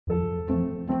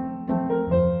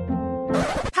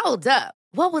Hold up.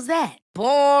 What was that?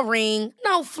 Boring.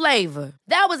 No flavor.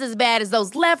 That was as bad as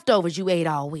those leftovers you ate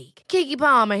all week. Keke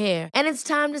Palmer here, and it's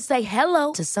time to say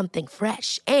hello to something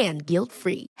fresh and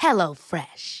guilt-free. Hello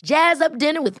Fresh. Jazz up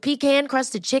dinner with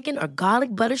pecan-crusted chicken or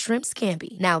garlic butter shrimp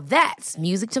scampi. Now that's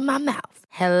music to my mouth.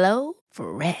 Hello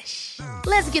Fresh.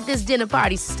 Let's get this dinner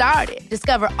party started.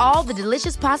 Discover all the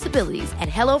delicious possibilities at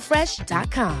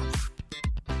hellofresh.com.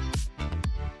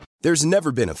 There's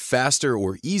never been a faster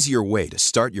or easier way to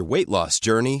start your weight loss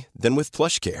journey than with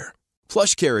PlushCare.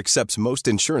 PlushCare accepts most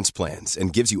insurance plans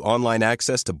and gives you online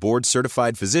access to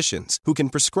board-certified physicians who can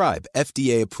prescribe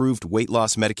FDA-approved weight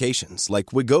loss medications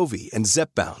like Wegovy and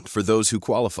Zepbound for those who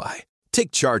qualify.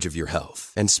 Take charge of your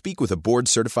health and speak with a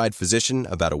board-certified physician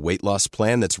about a weight loss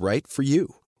plan that's right for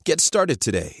you. Get started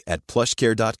today at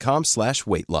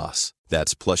plushcare.com/weight loss.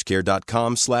 That's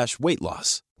plushcare.com/weight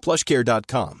loss.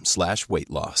 plushcare.com/weight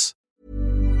loss.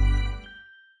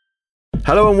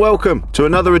 Hello and welcome to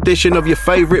another edition of your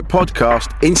favourite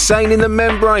podcast, Insane in the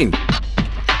Membrane.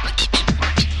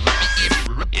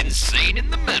 Insane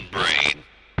in the Membrane.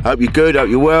 Hope you're good,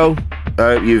 hope you're well.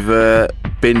 Hope you've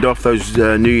binned off those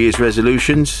New Year's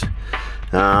resolutions.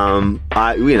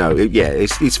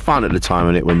 It's fun at the time,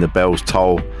 isn't it, when the bells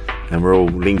toll and we're all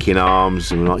linking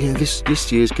arms and we're like, yeah,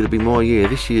 this year's going to be my year.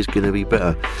 This year's going to be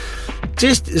better.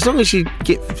 Just as long as you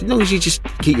just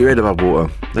keep your head above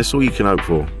water, that's all you can hope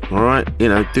for. All right,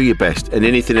 do your best, and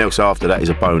anything else after that is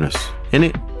a bonus. In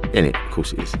it, of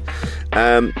course it is.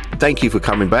 Thank you for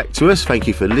coming back to us. Thank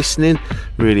you for listening.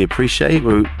 Really appreciate it.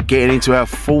 We're getting into our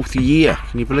 4th year.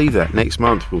 Can you believe that? Next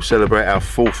month we'll celebrate our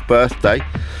 4th birthday.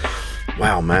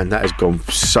 Wow, man, that has gone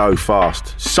so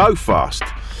fast.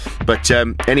 But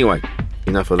anyway,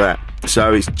 enough of that.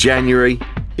 So it's January,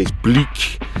 it's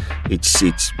bleak, it's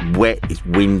wet, it's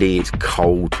windy, it's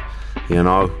cold,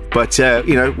 But,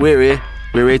 we're here.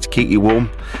 We're here to keep you warm.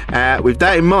 With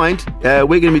that in mind, we're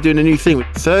going to be doing a new thing,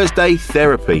 Thursday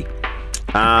Therapy.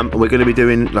 And we're going to be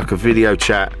doing like a video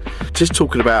chat, just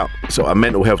talking about sort of a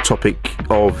mental health topic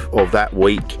of that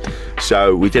week.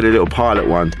 So we did a little pilot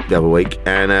one the other week,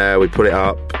 and we put it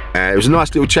up. It was a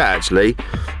nice little chat actually.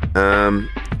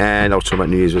 And I was talking about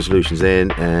New Year's resolutions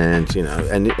then, and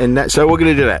and that. So we're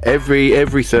going to do that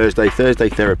every Thursday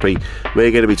Therapy.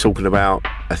 We're going to be talking about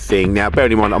a thing. Now,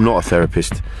 bearing in mind, I'm not a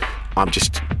therapist. I'm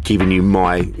just giving you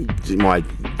my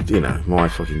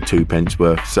fucking 2 pence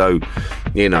worth. So,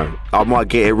 I might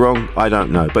get it wrong. I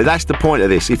don't know. But that's the point of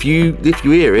this. If you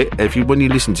hear it, when you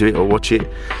listen to it or watch it,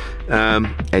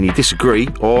 and you disagree,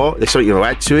 or there's something you want to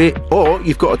add to it, or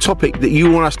you've got a topic that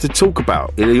you want us to talk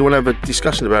about, you want to have a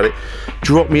discussion about it,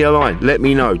 drop me a line, let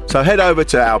me know. So head over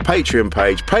to our Patreon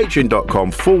page,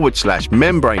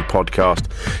 patreon.com/membrane podcast.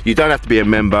 You don't have to be a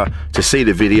member to see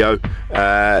the video,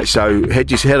 so head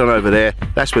on over there.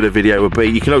 That's where the video will be.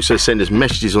 You can also send us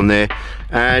messages on there,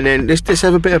 and then let's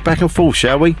have a bit of back and forth,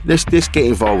 shall we? Let's get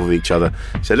involved with each other.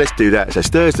 So let's do that. So it's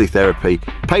Thursday Therapy,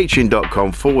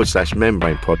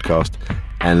 patreon.com/membrane podcast.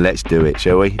 And let's do it,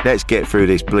 shall we? Let's get through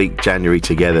this bleak January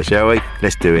together, shall we?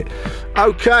 Let's do it.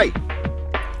 Okay,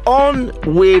 on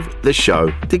with the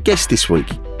show. The guest this week,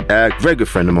 a very good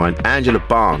friend of mine, Angela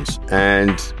Barnes,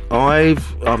 and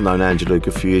I've known Angela a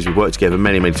good few years. We've worked together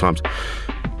many times.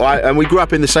 And we grew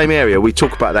up in the same area. We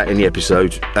talk about that in the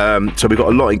episode. So we've got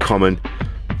a lot in common.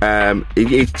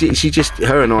 She just,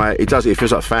 her and I, it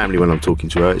feels like family when I'm talking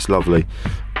to her. It's lovely,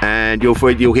 and you'll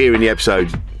hear in the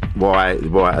episode why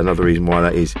another reason why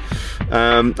that is.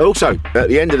 Also, at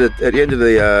the end of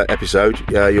the episode,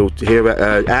 you'll hear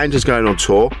about Angela's going on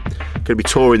tour, going to be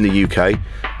touring the UK,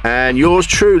 and yours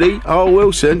truly,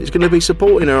 Wilson, is going to be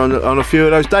supporting her on a few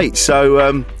of those dates.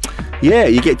 So yeah,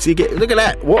 you get look at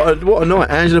that, what a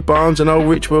night. Angela Barnes and old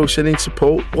Rich Wilson in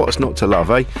support. What's not to love,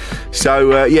 eh?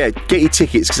 So yeah, get your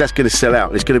tickets, because that's going to sell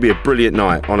out. It's going to be a brilliant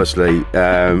night, honestly.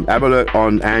 Have a look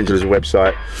on Angela's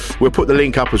website. We'll put the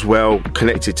link up as well,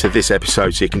 connected to this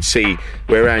episode, so you can see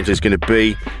where Angela's going to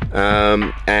be.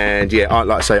 And yeah,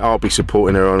 like I say, I'll be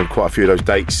supporting her on quite a few of those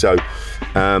dates. So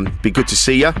be good to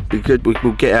see you. Be good.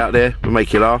 We'll get out there. We'll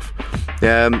make you laugh.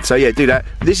 So yeah, do that.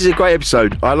 This is a great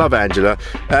episode. I love Angela.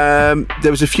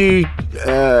 There was a few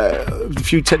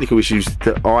technical issues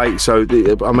that I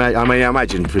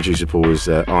imagine producer Paul has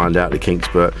ironed out the kinks,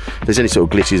 but if there's any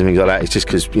sort of glitches and things like that, it's just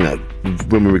because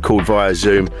when we record via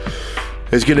Zoom,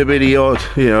 there's going to be the odd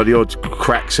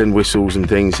cracks and whistles and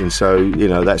things, and so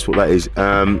that's what that is.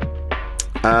 And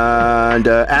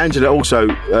Angela also,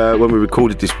 when we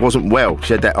recorded this, wasn't well.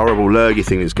 She had that horrible lurgy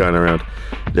thing that's going around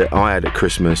that I had at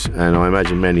Christmas, and I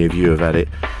imagine many of you have had it.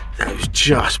 It was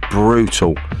just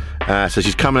brutal. So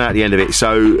she's coming out at the end of it.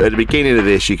 So at the beginning of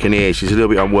this, you can hear she's a little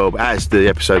bit unwell, but as the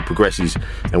episode progresses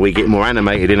and we get more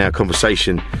animated in our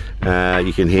conversation,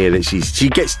 you can hear that she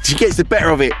gets the better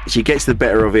of it. She gets the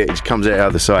better of it and she comes out the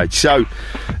other side. So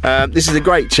this is a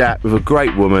great chat with a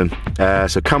great woman.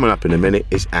 So coming up in a minute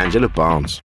is Angela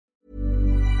Barnes.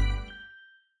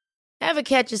 Ever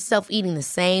catch yourself eating the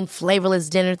same flavorless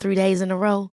dinner 3 days in a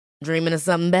row? Dreaming of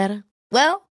something better?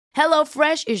 Well,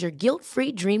 HelloFresh is your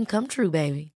guilt-free dream come true,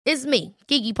 baby. It's me,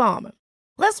 Keke Palmer.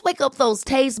 Let's wake up those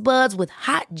taste buds with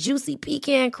hot, juicy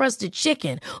pecan-crusted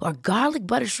chicken or garlic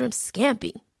butter shrimp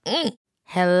scampi.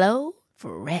 Hello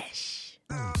Fresh.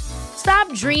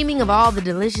 Stop dreaming of all the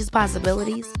delicious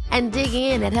possibilities and dig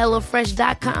in at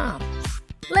HelloFresh.com.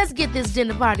 Let's get this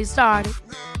dinner party started.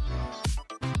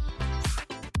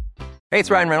 Hey, it's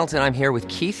Ryan Reynolds, and I'm here with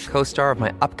Keith, co-star of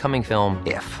my upcoming film,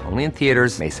 If, only in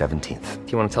theaters May 17th.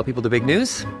 Do you want to tell people the big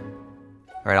news?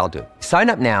 All right, I'll do it. Sign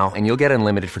up now and you'll get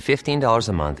unlimited for $15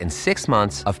 a month and 6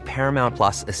 months of Paramount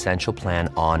Plus Essential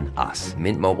Plan on us.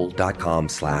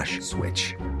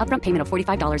 MintMobile.com/switch. Upfront payment of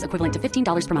 $45 equivalent to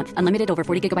 $15 per month. Unlimited over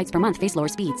 40 gigabytes per month. Face lower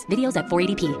speeds. Videos at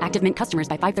 480p. Active Mint customers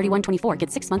by 531.24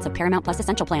 get 6 months of Paramount Plus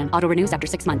Essential Plan. Auto renews after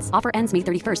 6 months. Offer ends May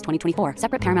 31st, 2024.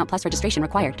 Separate Paramount Plus registration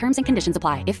required. Terms and conditions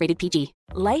apply if rated PG.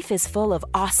 Life is full of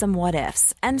awesome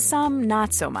what-ifs and some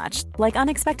not so much, like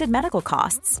unexpected medical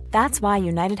costs. That's why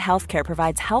United Healthcare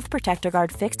provides Health Protector Guard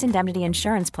fixed indemnity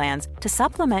insurance plans to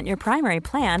supplement your primary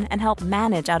plan and help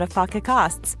manage out-of-pocket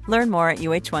costs. Learn more at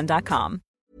UH1.com.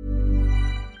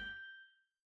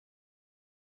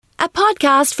 A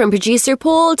podcast from producer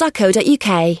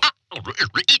Paul.co.uk.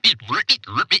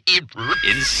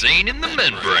 Insane in the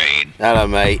membrane. Hello,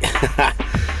 mate.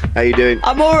 How you doing?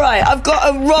 I'm all right. I've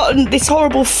got this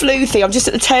horrible flu thing. I'm just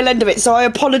at the tail end of it, so I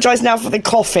apologise now for the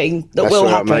coughing that That's will all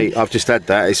right, happen. mate. I've just had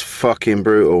that. It's fucking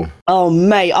brutal. Oh,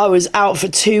 mate, I was out for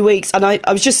 2 weeks, and I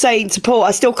was just saying to Paul,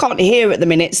 I still can't hear at the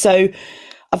minute, so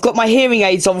I've got my hearing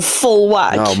aids on full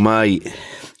whack. Oh, mate.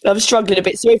 I'm struggling a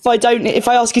bit, so if I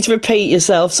ask you to repeat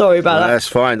yourself, sorry about that. That's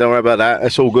fine. Don't worry about that.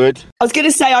 That's all good. I was going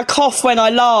to say I cough when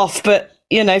I laugh, but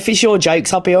you know, if it's your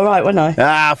jokes, I'll be all right, won't I?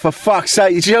 Ah, for fuck's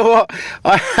sake. Do you know what?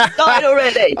 Died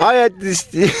already. I had this...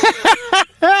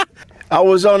 I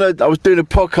was doing a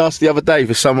podcast the other day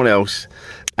for someone else,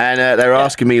 and they were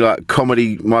asking me like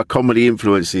my comedy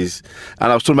influences,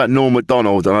 and I was talking about Norm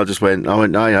Macdonald, and I went, oh, you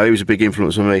know, he was a big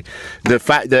influence on me. The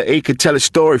fact that he could tell a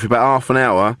story for about half an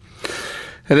hour,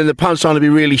 and then the punchline would be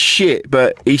really shit,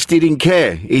 but he still didn't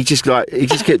care. He just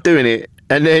kept doing it.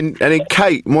 And then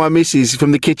Kate, my missus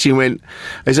from the kitchen, went,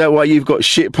 "Is that why you've got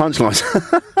shit punchlines?"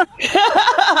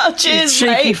 Cheers,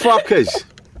 cheeky mate. fuckers.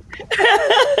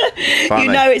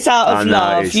 You know it's out of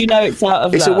love. You know it's out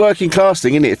of love. It's a working class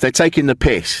thing, isn't it? If they're taking the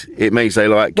piss, it means they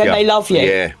like you. Then they love you.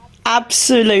 Yeah.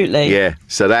 Absolutely. Yeah.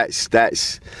 So that's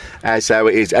how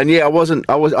it is. And yeah, do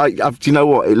you know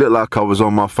what? It looked like I was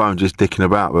on my phone just dicking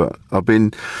about, but I've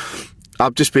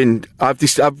had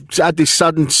this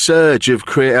sudden surge of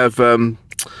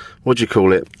what do you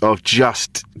call it? Of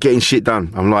just getting shit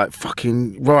done. I'm like,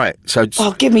 fucking right. So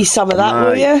give me some of that,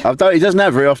 will you? It doesn't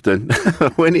happen very often.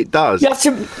 When it does, you have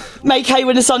to make hay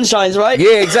when the sun shines, right?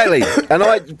 Yeah, exactly.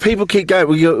 And people keep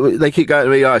going. They keep going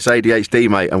to me, "Oh, it's ADHD,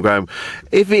 mate." I'm going,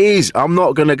 if it is, I'm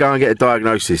not going to go and get a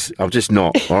diagnosis. I'm just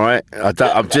not. All right.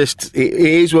 It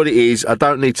is what it is. I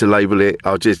don't need to label it.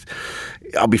 I'll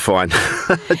be fine.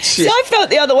 See, I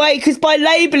felt the other way because by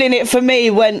labelling it for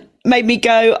me made me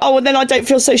go, oh, well, then I don't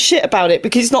feel so shit about it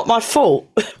because it's not my fault.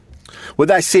 Well,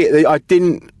 that's it. I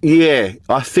didn't. Yeah,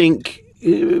 I think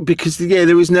because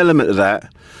there is an element of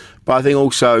that, but I think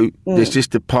also there's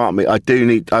just a part of me. I do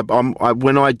need.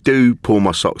 When I do pull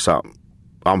my socks up,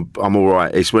 I'm all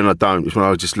right. It's when I don't. It's when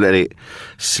I just let it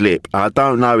slip. I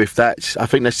don't know if that's. I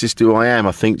think that's just who I am.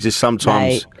 I think just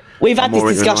sometimes. Mate, we've had this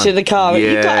discussion in the car.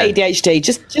 Yeah. You've got ADHD.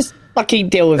 Just fucking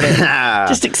deal with it.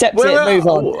 Just accept it and move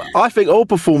on. I think all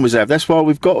performers have. That's why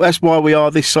we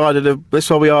are this side of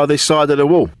the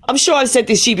wall. I'm sure I've said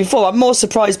this to you before. I'm more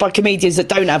surprised by comedians that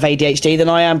don't have ADHD than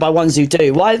I am by ones who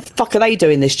do. Why the fuck are they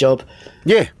doing this job?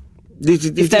 Yeah.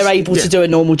 If they're able to do a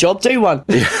normal job, do one.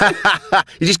 You're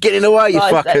just getting away, you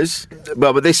fuckers.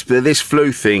 Well, but this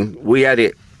flu thing, we had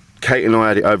it. Kate and I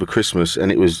had it over Christmas,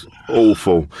 and it was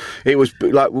awful. It was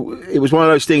one of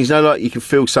those things, you know, like you can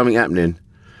feel something happening,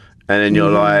 and then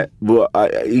you're like, well, I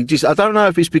don't know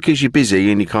if it's because you're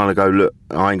busy and you kind of go, look,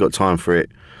 I ain't got time for it,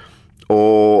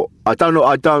 or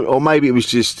or maybe it was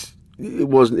just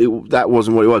that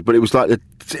wasn't what it was, but it was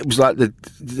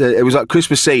like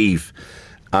Christmas Eve,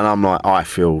 and I'm like, I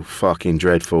feel fucking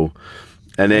dreadful.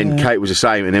 And then Kate was the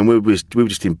same, and then we were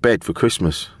just in bed for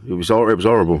Christmas. It was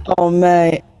horrible. Oh,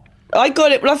 mate. I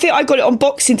got it. Well, I think I got it on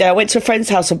Boxing Day. I went to a friend's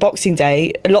house on Boxing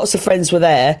Day, and lots of friends were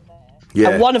there. Yeah.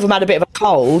 And one of them had a bit of a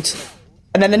cold,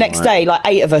 and then the next day, like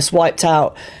 8 of us wiped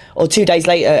out, or 2 days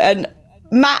later. And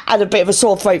Matt had a bit of a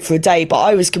sore throat for a day, but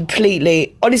I was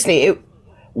completely, honestly,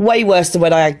 way worse than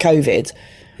when I had COVID.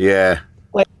 Yeah.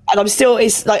 And I'm still,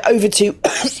 it's like over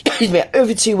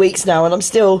 2 weeks now, and I'm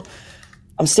still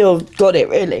got it,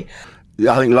 really.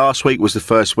 I think last week was the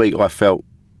first week I felt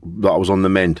that I was on the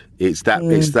mend. It's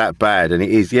that bad, and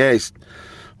it is. Yeah, it's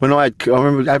when I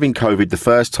remember having COVID the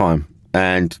first time,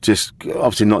 and just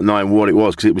obviously not knowing what it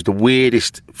was, because it was the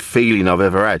weirdest feeling I've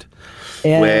ever had.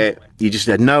 Yeah. Where you just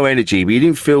had no energy, but you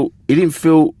didn't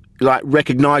feel like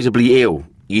recognisably ill.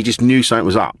 You just knew something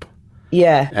was up.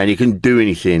 Yeah. And you couldn't do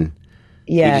anything.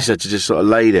 Yeah. You just had to just sort of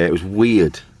lay there. It was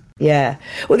weird. Yeah.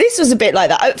 Well, this was a bit like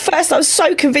that. At first, I was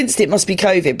so convinced it must be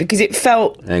COVID because it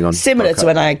felt similar to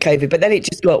when I had COVID. But then it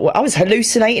just got, I was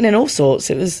hallucinating and all sorts.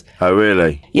 It was... Oh,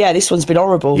 really? Yeah, this one's been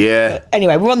horrible. Yeah. But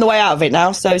anyway, we're on the way out of it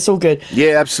now, so it's all good.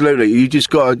 Yeah, absolutely. You just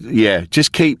got to,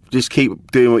 just keep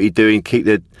doing what you're doing. Keep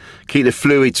the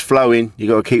fluids flowing. You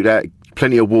got to keep that,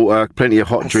 plenty of water, plenty of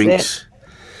hot drinks.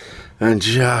 And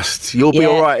just, you'll be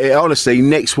all right. Honestly,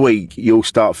 next week, you'll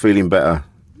start feeling better.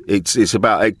 It's a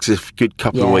good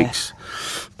couple of weeks.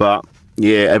 But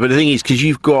the thing is, because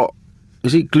you've got,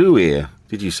 is it glue ear?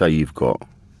 Did you say you've got?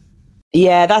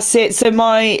 Yeah, that's it. So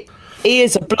my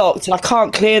ears are blocked and I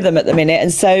can't clear them at the minute.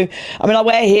 And so, I mean, I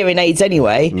wear hearing aids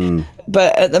anyway,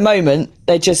 but at the moment,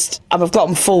 they're just, I've got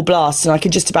them full blast and I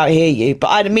can just about hear you. But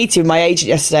I had a meeting with my agent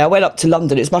yesterday. I went up to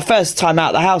London. It was my first time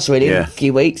out of the house, really, in a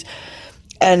few weeks.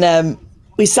 And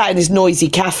we sat in this noisy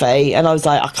cafe, and I was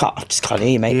like, I just can't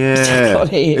hear you, mate. Yeah, can't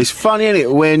hear you. It's funny, isn't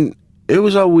it? When who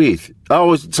was I with?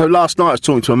 So last night I was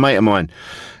talking to a mate of mine,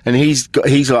 and he's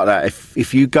like that.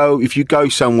 If you go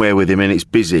somewhere with him and it's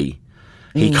busy,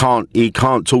 he can't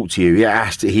talk to you. He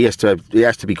has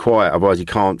to be quiet, otherwise he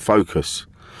can't focus.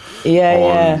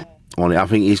 Yeah, on it. I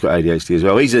think he's got ADHD as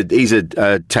well. He's a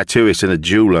tattooist and a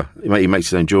jeweller. He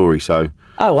makes his own jewellery. So.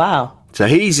 Oh wow. So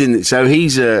he's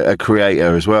a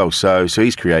creator as well. So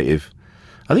he's creative.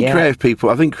 I think creative people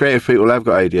have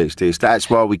got ADHD. That's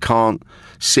why we can't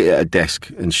sit at a desk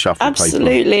and shuffle paper.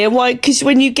 Absolutely, and why? Because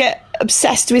when you get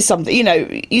obsessed with something,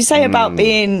 you say about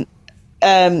being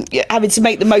having to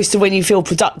make the most of when you feel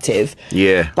productive.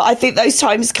 Yeah. But I think those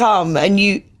times come,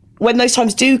 and when those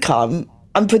times do come,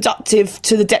 I'm productive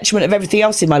to the detriment of everything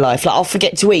else in my life. Like I'll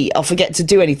forget to eat, I'll forget to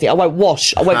do anything, I won't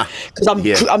wash, I won't,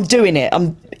 because I'm doing it,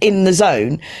 I'm in the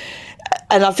zone,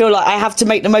 and I feel like I have to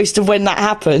make the most of when that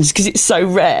happens because it's so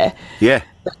rare. Yeah.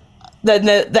 Then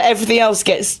everything else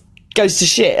goes to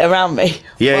shit around me.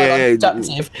 Yeah.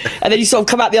 Productive. And then you sort of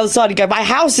come out the other side and go, my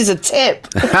house is a tip.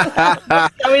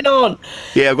 What's going on?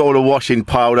 Yeah, I've got all the washing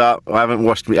piled up. I haven't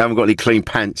got any clean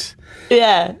pants.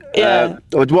 Yeah.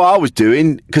 What I was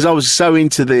doing, because I was so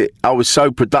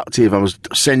productive, I was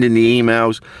sending the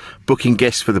emails, booking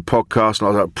guests for the podcast, and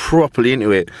I was like properly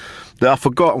into it, that I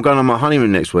forgot I'm going on my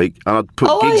honeymoon next week, and I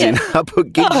put gigs in. I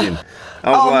put gigs in.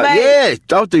 I was like, mate.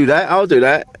 Yeah, I'll do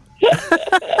that.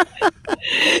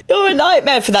 You're a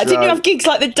nightmare for that. Didn't you have gigs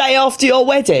like the day after your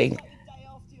wedding?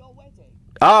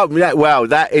 Oh, well,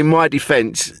 that in my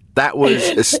defence, that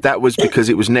was because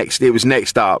it was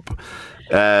next up.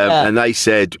 And they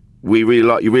said you really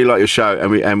like your show,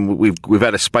 and we've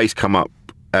had a space come up,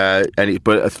 but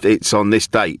it's on this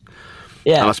date.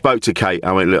 Yeah. And I spoke to Kate.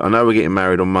 I went, look, I know we're getting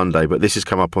married on Monday, but this has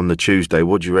come up on the Tuesday.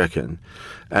 What do you reckon?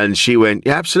 And she went,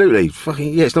 yeah, absolutely.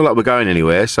 Fucking yeah, it's not like we're going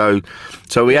anywhere. So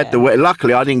we had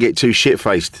luckily I didn't get too shit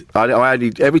faced.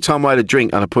 Every time I had a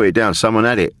drink and I put it down, someone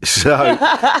had it. So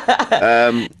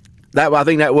I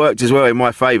think that worked as well in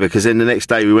my favour, because then the next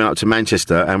day we went up to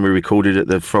Manchester and we recorded at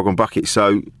the Frog and Bucket.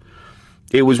 So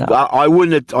it was I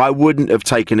wouldn't have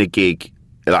taken a gig,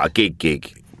 like a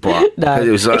gig. But no, it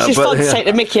was like, it's just fun to take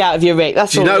the mickey out of you, Rick.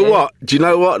 That's all. Do you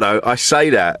know what though? I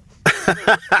say that.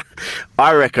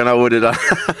 I reckon I would have done.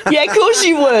 Yeah, of course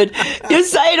you would. You're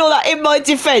saying all that in my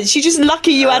defence. You're just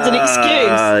lucky you had an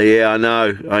excuse. Yeah, I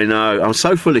know. I'm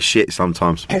so full of shit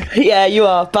sometimes. Yeah, you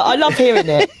are. But I love hearing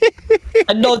it.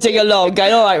 And nodding along,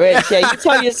 going, all right, Rich, yeah, you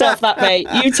tell yourself that, mate.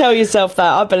 You tell yourself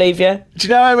that. I believe you. Do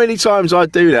you know how many times I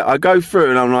do that? I go through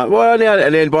and I'm like, well,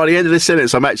 and then by the end of the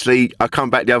sentence, I come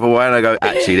back the other way and I go,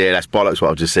 actually, there, that's bollocks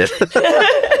what I've just said.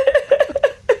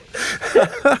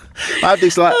 I have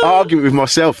this argument with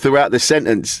myself throughout the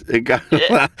sentence. Do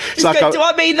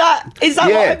I mean that? Is that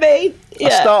what I mean? Yeah.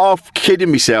 I start off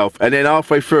kidding myself, and then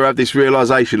halfway through I have this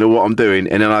realisation of what I'm doing,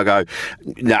 and then I go,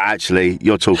 no, actually,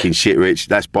 you're talking shit, Rich.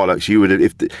 That's bollocks. You would have,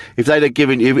 if they'd have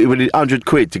given you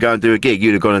 £100 to go and do a gig,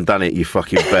 you'd have gone and done it, you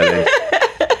fucking belly.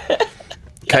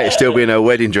 Kate still be in her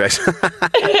wedding dress.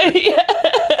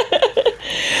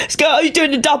 Scott, are you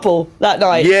doing a double that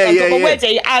night? Yeah, I've got my yeah.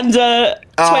 wedding and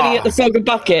 20 at the Frog and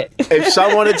Bucket. If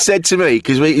someone had said to me,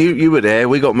 because you were there,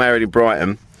 we got married in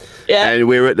Brighton. Yeah. And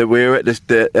we were at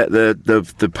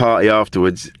the party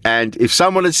afterwards. And if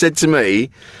someone had said to me,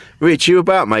 Rich, you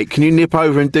about, mate? Can you nip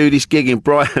over and do this gig in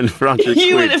Brighton for 100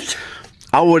 You quid? would have...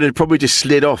 I would have probably just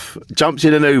slid off, jumped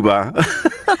in an Uber,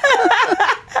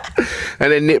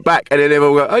 and then nipped back. And then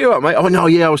everyone would go, "Oh, you all right, mate? Oh, no,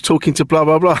 yeah, I was talking to blah,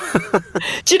 blah, blah."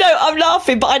 Do you know, I'm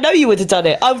laughing, but I know you would have done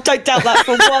it. I don't doubt that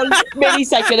for 1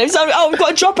 millisecond. If someone, we've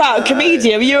got a dropout, a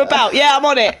comedian. Are you about? Yeah, I'm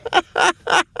on it.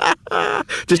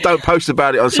 Just don't post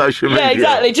about it on social media. Yeah,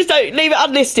 exactly. Just don't leave it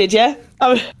unlisted, yeah?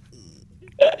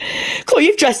 Cool,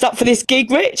 you've dressed up for this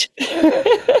gig, Rich.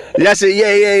 That's it,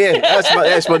 yeah.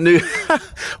 That's my new...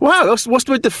 Wow, what's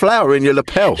with the flower in your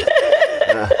lapel?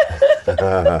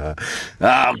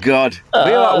 Oh, God.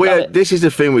 This is the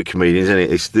thing with comedians, isn't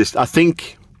it? It's this. I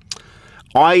think...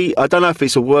 I don't know if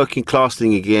it's a working class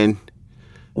thing again.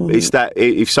 It's that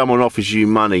if someone offers you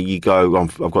money, you go,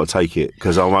 I've got to take it,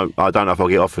 because I don't know if I'll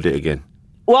get offered it again.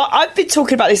 Well, I've been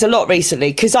talking about this a lot recently,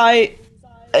 because I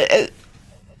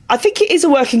think it is a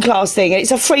working class thing, and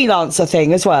it's a freelancer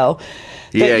thing as well.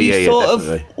 Yeah, you sort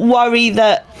of worry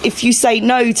that if you say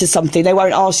no to something, they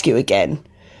won't ask you again.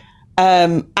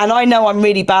 And I know I'm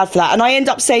really bad for that. And I end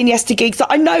up saying yes to gigs that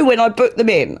I know when I book them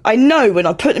in. I know when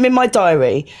I put them in my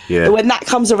diary, that when that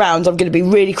comes around, I'm going to be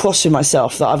really cross with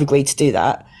myself that I've agreed to do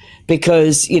that.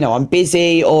 Because, I'm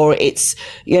busy, or it's,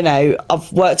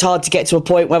 I've worked hard to get to a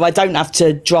point where I don't have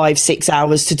to drive 6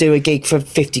 hours to do a gig for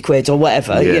 50 quid or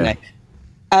whatever,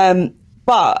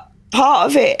 But part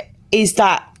of it is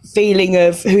that feeling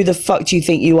of who the fuck do you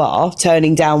think you are,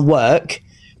 turning down work.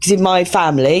 Because in my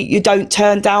family, you don't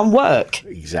turn down work.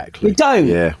 Exactly. You don't.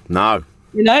 Yeah, no.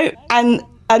 And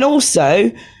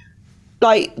also,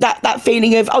 like, that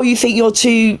feeling of, you think you're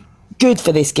too good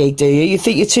for this gig, do you? You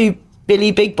think you're too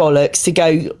Billy Big Bollocks to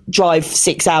go drive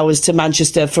 6 hours to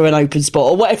Manchester for an open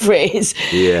spot or whatever it is.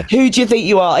 Yeah. Who do you think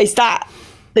you are?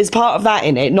 There's part of that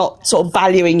in it, not sort of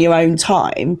valuing your own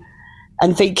time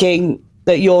and thinking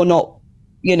that you're not,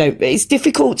 it's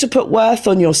difficult to put worth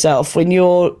on yourself when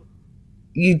you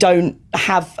don't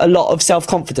have a lot of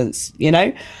self-confidence,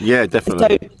 Yeah,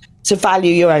 definitely. So to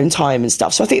value your own time and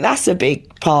stuff. So I think that's a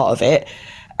big part of it.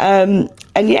 And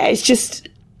yeah, it's just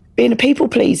being a people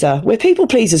pleaser. We're people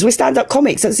pleasers. We're stand-up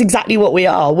comics. That's exactly what we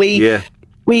are.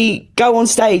 We go on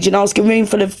stage and ask a room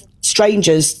full of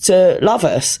strangers to love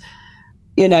us,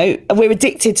 and we're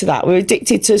addicted to that. We're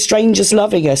addicted to strangers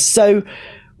loving us. So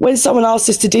when someone asks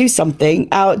us to do something,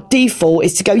 our default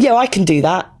is to go, yeah, I can do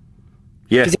that.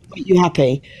 Yeah. Does it make you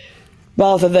happy?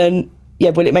 Rather than,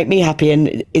 will it make me happy,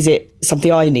 and is it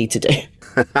something I need to do?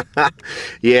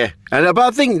 Yeah. But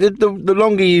I think the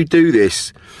longer you do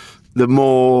this, the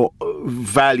more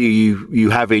value you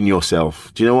have in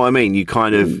yourself. Do you know what I mean? You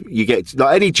kind of, you get,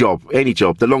 like any job,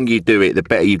 the longer you do it, the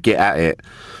better you get at it.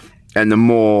 And the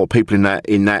more people in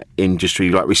that industry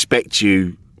like respect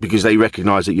you because they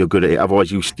recognise that you're good at it.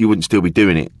 Otherwise, you wouldn't still be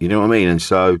doing it. You know what I mean? And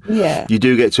so you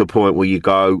do get to a point where you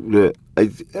go, look,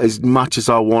 as much as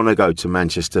I want to go to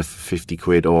Manchester for 50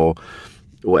 quid or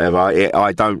whatever,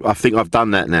 I think I've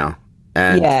done that now.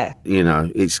 And,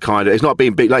 it's kind of, it's not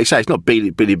being big, like you say, it's not Billy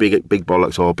big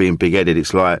bollocks or being big-headed.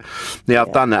 It's like,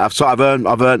 I've done that. I've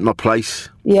earned my place.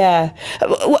 Yeah.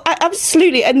 Well,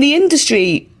 absolutely. And the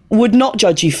industry would not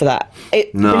judge you for that.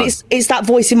 It's that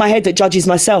voice in my head that judges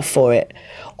myself for it,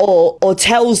 or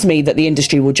tells me that the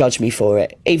industry will judge me for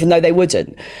it, even though they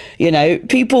wouldn't.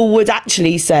 People would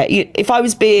actually say, if I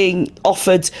was being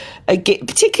offered a gig,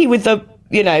 particularly with the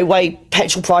way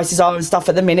petrol prices are and stuff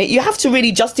at the minute, you have to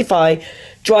really justify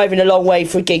driving a long way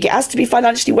for a gig. It has to be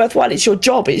financially worthwhile. It's your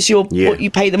job. It's what you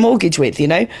pay the mortgage with,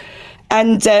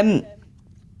 and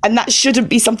that shouldn't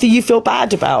be something you feel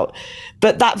bad about.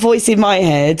 But that voice in my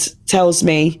head tells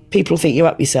me people think you're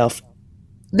up yourself.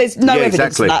 There's no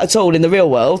evidence of that at all in the real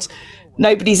world.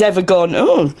 Nobody's ever gone,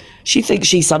 oh, she thinks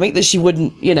she's something, that she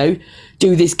wouldn't,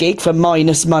 do this gig for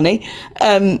minus money.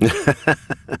 No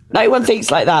one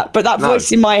thinks like that. But that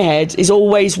voice in my head is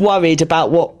always worried about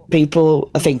what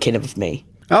people are thinking of me.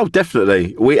 Oh,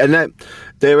 definitely.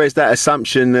 There is that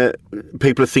assumption that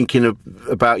people are thinking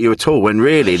about you at all, when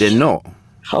really they're not.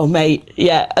 Oh, mate,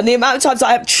 yeah. And the amount of times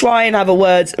I try and have a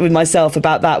word with myself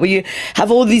about that, where you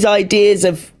have all these ideas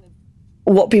of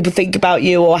what people think about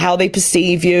you or how they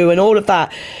perceive you and all of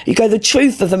that. You go, the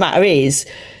truth of the matter is,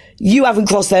 you haven't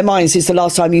crossed their mind since the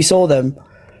last time you saw them.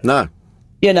 No.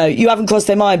 You haven't crossed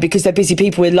their mind because they're busy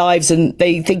people with lives and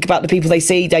they think about the people they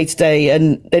see day to day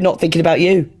and they're not thinking about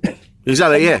you.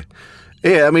 Exactly, yeah.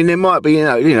 Yeah, I mean, there might be,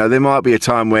 there might be a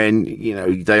time when,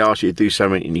 they ask you to do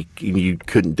something and you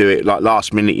couldn't do it. Like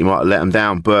last minute, you might have let them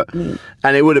down,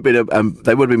 and it would have been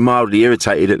they would have been mildly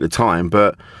irritated at the time.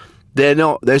 But there's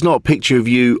not a picture of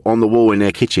you on the wall in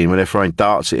their kitchen when they're throwing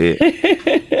darts at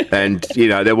it, and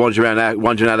they're wondering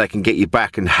how they can get you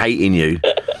back and hating you.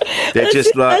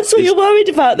 That's what you're worried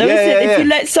about, though, isn't it? If you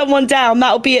let someone down,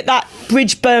 that'll be it. That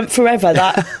bridge burnt forever.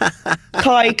 That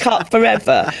tie cut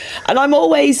forever. And I'm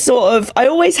always I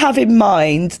always have in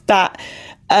mind that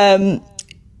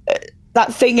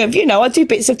that thing of, I do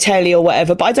bits of telly or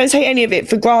whatever, but I don't take any of it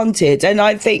for granted. And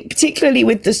I think, particularly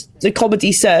with the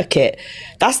comedy circuit,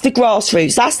 that's the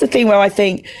grassroots. That's the thing where I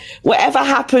think whatever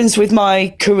happens with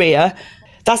my career,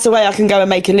 that's the way I can go and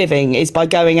make a living, is by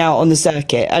going out on the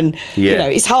circuit. And,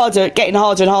 it's getting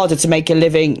harder and harder to make a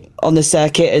living on the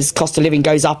circuit as cost of living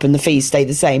goes up and the fees stay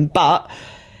the same. But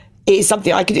it's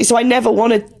something I can do. So I never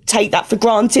want to take that for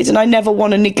granted, and I never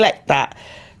want to neglect that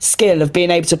skill of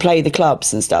being able to play the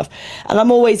clubs and stuff. And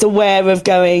I'm always aware of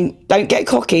going, don't get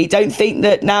cocky. Don't think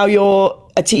that now you're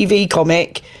a TV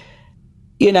comic,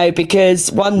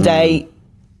 because one day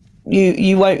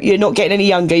you're not getting any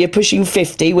younger. You're pushing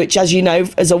 50, which, as you know,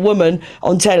 as a woman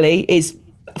on telly is,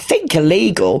 I think,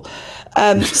 illegal.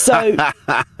 So,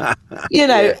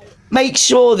 make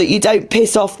sure that you don't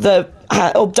piss off or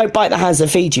don't bite the hands that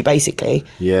feed you, basically.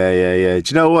 Yeah. Do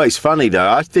you know what? It's funny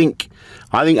though. I think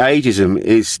ageism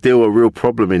is still a real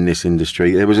problem in this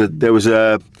industry.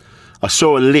 I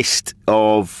saw a list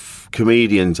of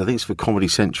comedians. I think it's for Comedy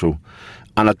Central,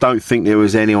 and I don't think there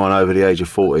was anyone over the age of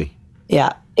 40.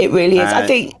 Yeah, it really is. I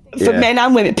think for men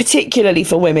and women, particularly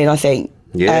for women, I think.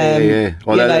 Yeah.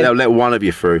 Well, they'll let one of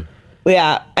you through.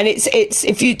 Yeah, and it's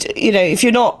if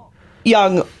you're not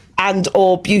young and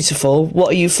or beautiful, what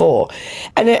are you for?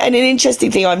 And an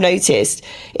interesting thing I've noticed,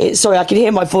 sorry, I can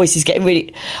hear my voice is getting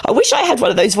really, I wish I had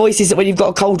one of those voices that when you've got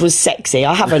a cold was sexy.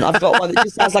 I haven't. I've got one that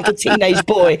just sounds like a teenage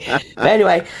boy. But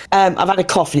anyway, I've had a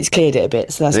cough and it's cleared it a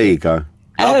bit. So that's there you go.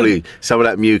 Lovely. Some of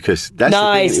that mucus. That's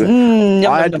nice. The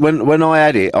thing. When I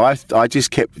had it, I just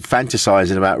kept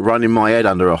fantasising about running my head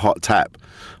under a hot tap,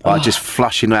 like just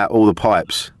flushing out all the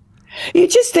pipes. You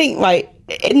just think, right,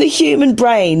 in the human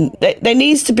brain, there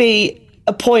needs to be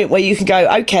a point where you can go,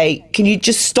 okay, can you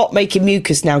just stop making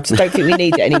mucus now? Because I don't think we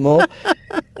need it anymore.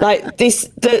 Like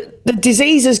the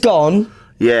disease has gone.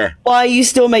 Yeah. Why are you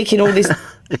still making all this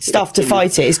stuff to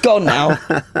fight it? It's gone now.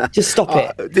 Just stop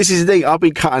it. This is the thing. I've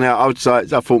been cutting out. I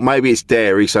thought maybe it's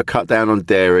dairy, so I cut down on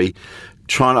dairy.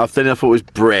 Then I thought it was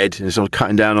bread, and so I'm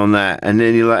cutting down on that. And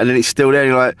then and then it's still there. And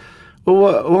you're like,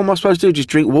 well, what am I supposed to do? Just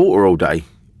drink water all day?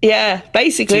 Yeah,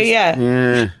 basically,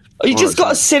 yeah. You just got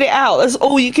to sit it out. That's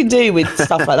all you can do with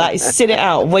stuff like that, is sit it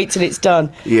out and wait till it's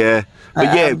done. Yeah.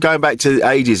 But going back to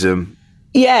ageism.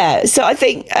 Yeah, so I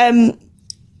think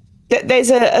that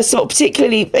there's a sort of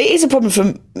particularly, it is a problem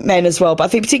for men as well, but I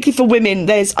think particularly for women,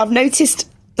 I've noticed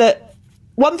that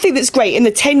one thing that's great in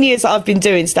the 10 years that I've been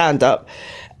doing stand-up,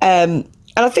 and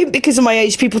I think because of my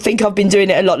age, people think I've been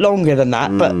doing it a lot longer than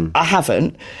that, but I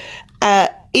haven't.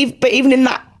 But even in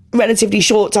that relatively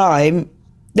short time,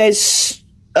 there's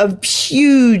a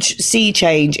huge sea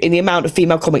change in the amount of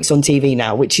female comics on TV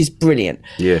now, which is brilliant.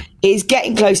 Yeah. It is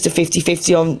getting close to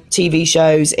 50-50 on TV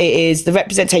shows. It is, the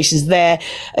representation's there.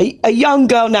 A young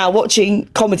girl now watching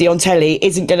comedy on telly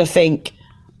isn't going to think,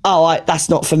 that's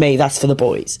not for me, that's for the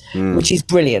boys, which is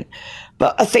brilliant.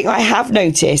 But I think I have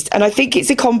noticed, and I think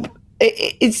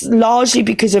it's largely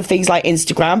because of things like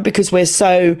Instagram, because we're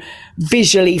so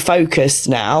visually focused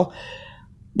now,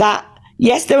 that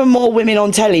yes, there are more women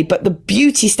on telly, but the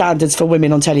beauty standards for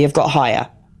women on telly have got higher.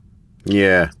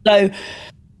 Yeah. So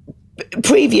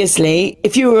previously,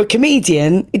 if you were a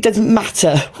comedian, it doesn't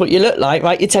matter what you look like,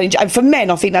 right? You're telling, and for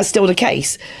men, I think that's still the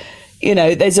case.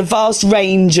 There's a vast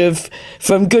range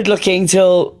from good looking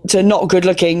to not good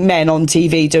looking men on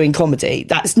TV doing comedy.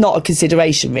 That's not a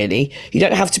consideration, really. You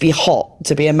don't have to be hot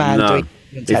to be a man doing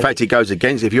telly. In fact, it goes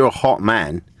against, if you're a hot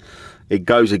man, it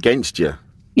goes against you.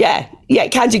 Yeah,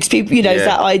 it can do, because people, it's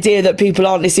that idea that people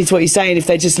aren't listening to what you're saying if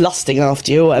they're just lusting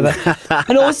after you or whatever.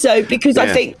 And also because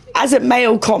I think as a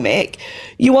male comic,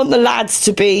 you want the lads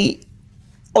to be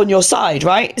on your side,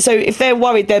 right? So if they're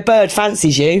worried their bird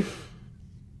fancies you,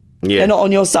 they're not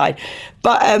on your side.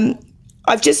 But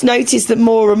I've just noticed that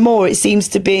more and more it seems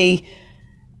to be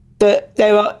that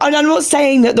there are, and I'm not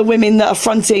saying that the women that are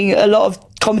fronting a lot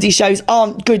of comedy shows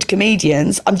aren't good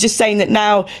comedians. I'm just saying that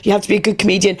now you have to be a good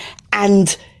comedian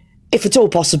and, if at all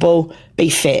possible, be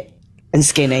fit and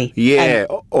skinny. Yeah,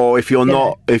 or if you're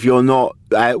not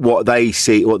at what they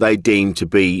deem to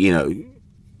be,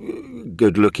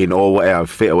 good looking or whatever,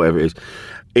 fit or whatever it is,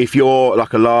 if you're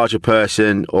like a larger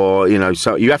person, or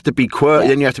so you have to be quirky.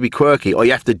 Then you have to be quirky, or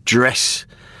you have to dress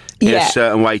in a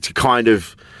certain way to kind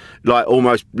of like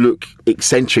almost look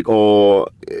eccentric, or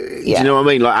do you know what I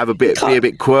mean? Like be a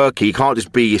bit quirky. You can't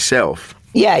just be yourself.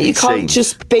 Yeah, you can't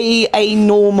just be a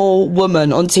normal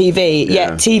woman on TV.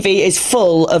 Yeah, TV is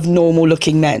full of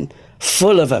normal-looking men,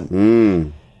 full of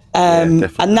them.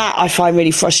 And that I find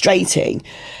really frustrating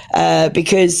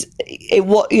because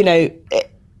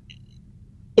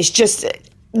it's just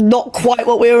not quite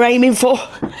what we were aiming for.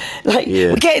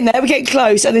 We're getting there, we're getting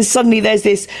close, and then suddenly there's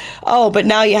this. But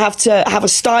now you have to have a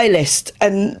stylist,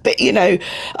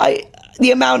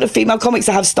 the amount of female comics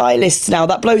that have stylists now,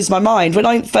 that blows my mind. When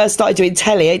I first started doing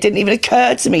telly, it didn't even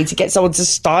occur to me to get someone to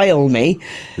style me.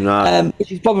 No.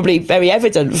 Which is probably very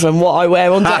evident from what I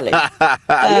wear on telly.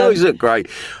 You always look great.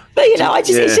 But,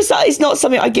 it's not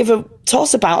something I give a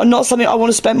toss about, and not something I want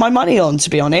to spend my money on, to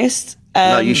be honest.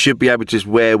 No, you should be able to just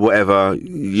wear whatever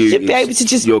you're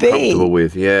comfortable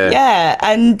with. Yeah. Yeah,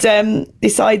 and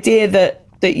this idea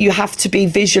that you have to be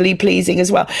visually pleasing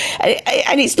as well.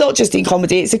 And it's not just in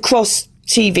comedy, it's across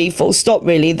TV, full stop,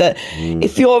 really, that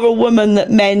if you're a woman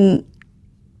that men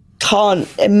can't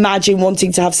imagine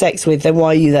wanting to have sex with, then why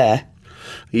are you there?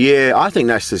 Yeah, I think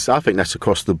that's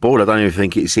across the board. I don't even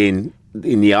think it's in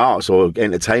the arts or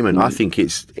entertainment. I think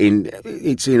it's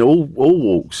in all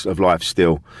walks of life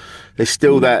still. There's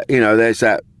still that, there's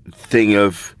that thing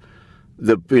of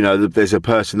there's a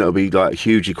person that'll be like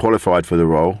hugely qualified for the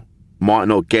role, might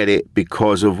not get it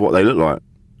because of what they look like.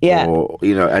 Yeah. Or,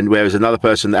 and whereas another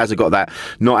person that hasn't got that,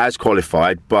 not as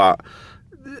qualified, but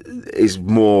is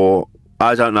more,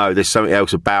 I don't know, there's something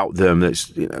else about them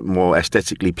that's more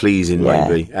aesthetically pleasing,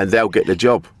 maybe, and they'll get the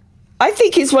job. I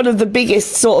think it's one of the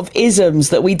biggest sort of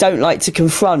isms that we don't like to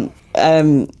confront,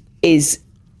 is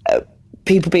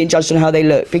people being judged on how they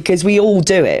look, because we all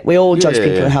do it. We all judge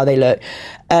people on how they look.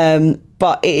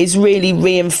 But it is really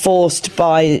reinforced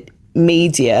by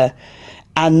media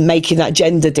and making that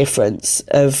gender difference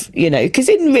of, because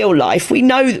in real life, we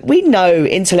know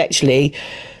intellectually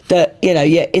that,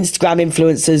 your Instagram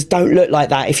influencers don't look like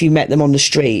that if you met them on the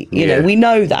street. We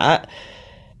know that.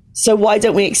 So why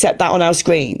don't we accept that on our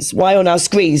screens? Why on our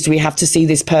screens do we have to see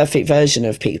this perfect version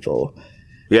of people?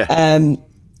 Yeah. And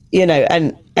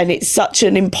it's such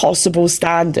an impossible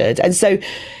standard. And so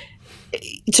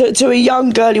to a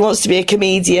young girl who wants to be a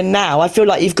comedian now, I feel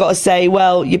like you've got to say,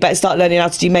 well, you better start learning how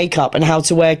to do makeup and how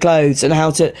to wear clothes and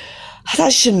how to...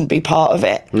 That shouldn't be part of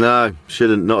it. No,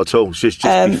 shouldn't, not at all. It should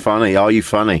just be funny. Are you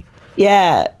funny?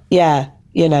 Yeah.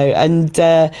 And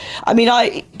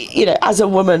I as a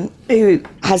woman who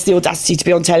has the audacity to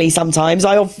be on telly sometimes,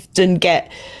 I often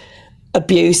get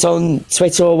abuse on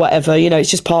Twitter or whatever.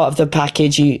 It's just part of the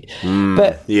package.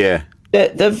 But yeah,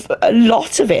 a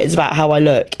lot of it is about how I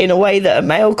look in a way that a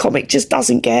male comic just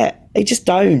doesn't get. They just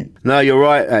don't. No, you're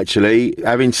right. Actually,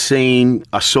 I've seen,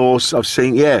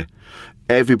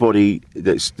 everybody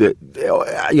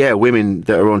women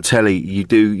that are on telly, you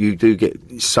do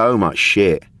get so much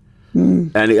shit.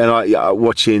 And I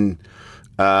watching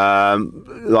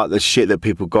like the shit that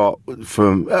people got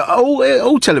from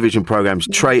all television programs,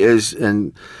 Traitors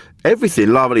and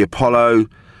everything, Love of the Apollo,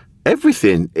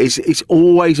 everything. It's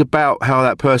always about how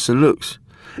that person looks.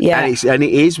 Yeah, and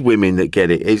it is women that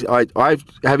get it.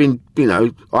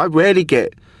 I rarely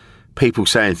get people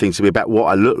saying things to me about what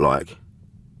I look like.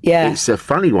 Yeah, it's a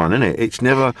funny one, isn't it? It's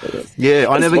never. Yeah,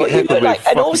 I never get heckled with.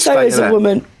 And also, as a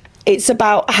woman, it's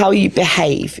about how you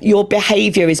behave. Your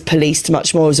behaviour is policed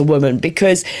much more as a woman,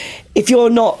 because if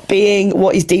you're not being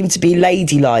what is deemed to be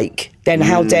ladylike, then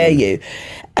how dare you?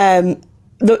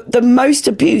 The most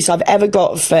abuse I've ever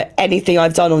got for anything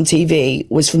I've done on TV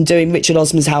was from doing Richard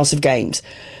Osman's House of Games,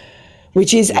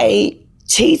 which is a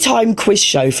tea time quiz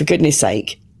show, for goodness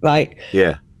sake, right?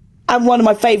 Yeah. And one of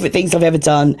my favourite things I've ever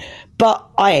done, but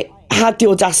I had the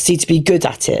audacity to be good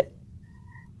at it.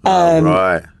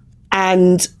 Right.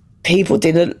 And people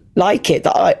didn't like it.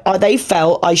 That they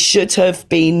felt I should have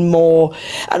been more.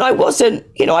 And I wasn't,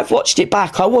 I've watched it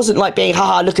back. I wasn't like being,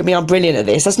 haha, look at me, I'm brilliant at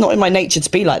this. That's not in my nature to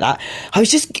be like that. It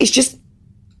just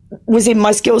was in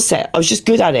my skill set. I was just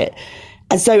good at it.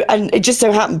 And it just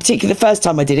so happened, particularly the first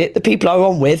time I did it, the people I were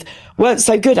on with weren't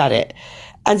so good at it.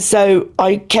 And so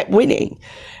I kept winning.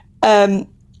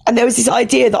 And there was this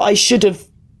idea that I should have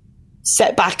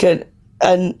set back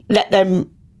and let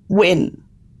them win.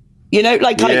 How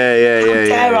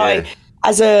dare I,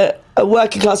 as a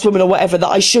working class woman or whatever, that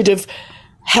I should have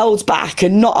held back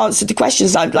and not answered the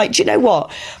questions. I'm like, do you know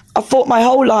what? I fought my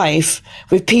whole life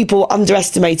with people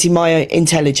underestimating my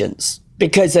intelligence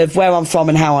because of where I'm from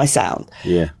and how I sound.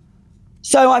 Yeah.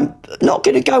 So I'm not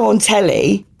going to go on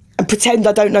telly and pretend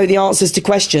I don't know the answers to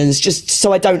questions just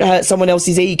so I don't hurt someone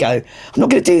else's ego. I'm not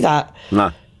going to do that.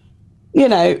 No. You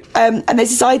know, and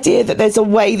there's this idea that there's a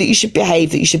way that you should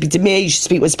behave, that you should be demure, you should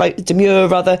speak when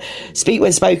speak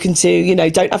when spoken to, you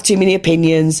know, don't have too many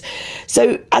opinions.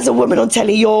 So as a woman on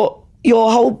telly, your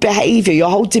whole behaviour, your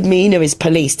whole demeanour is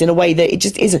policed in a way that it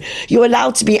just isn't. You're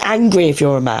allowed to be angry if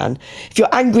you're a man. If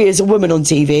you're angry as a woman on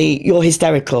TV, you're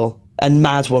hysterical and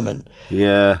mad woman.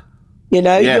 Yeah. You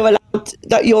know, you're allowed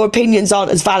that your opinions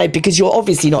aren't as valid because you're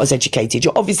obviously not as educated.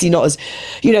 You're obviously not as,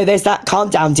 you know, there's that calm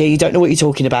down, dear, you don't know what you're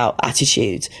talking about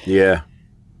attitude. Yeah.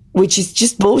 Which is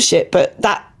just bullshit. But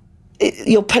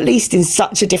you're policed in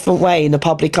such a different way in the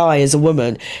public eye as a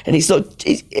woman. And a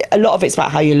lot of it's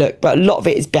about how you look, but a lot of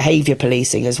it is behaviour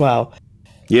policing as well.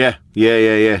 Yeah.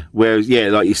 Whereas,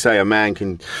 like you say, a man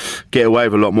can get away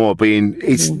with a lot more being,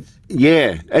 And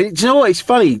you know what, it's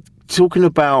funny, talking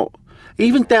about,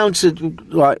 even down to,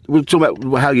 like, we're talking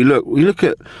about how you look.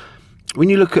 When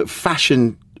you look at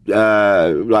fashion,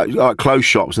 like clothes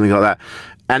shops and things like that,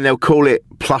 and they'll call it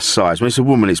plus size. When it's a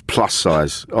woman, it's plus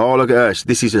size. Oh, look at her.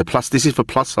 This is for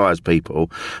plus size people.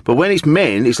 But when it's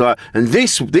men, it's like, and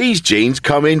these jeans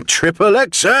come in triple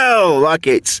XL. Like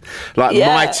it's like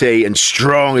mighty and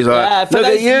strong. It's like, look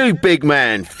at you, big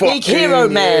man. Big hero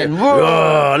man.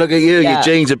 Oh, look at you. Your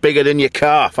jeans are bigger than your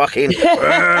car. Fucking.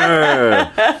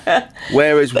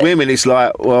 Whereas women, it's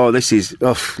like, well, this is,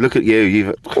 look at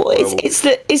you. It's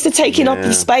the taking up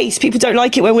of space. People don't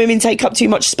like it when women take up too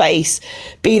much space.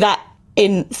 Be that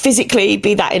in physically,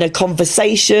 be that in a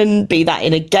conversation, be that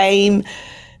in a game.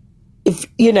 If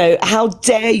you know, how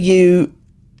dare you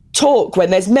talk when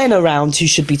there's men around who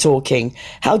should be talking?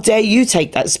 How dare you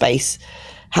take that space?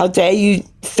 How dare you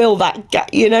fill that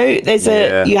gap? You know,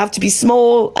 you have to be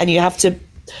small, and you have to,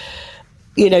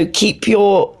 you know, keep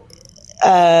yourself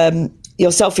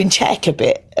in check a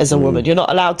bit as a woman. You're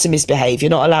not allowed to misbehave. You're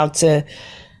not allowed to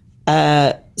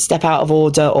step out of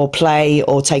order or play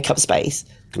or take up space.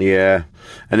 Yeah.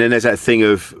 And then there's that thing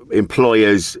of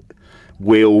employers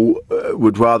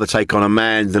would rather take on a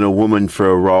man than a woman for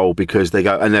a role because they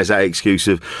go, and there's that excuse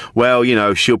of, well, you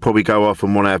know, she'll probably go off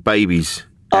and want to have babies.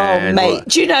 Oh, mate.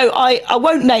 Do you know, I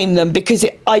won't name them because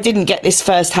I didn't get this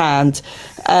firsthand.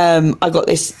 I got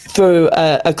this through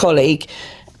a colleague.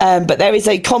 But there is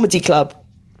a comedy club.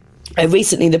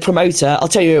 Recently, the promoter, I'll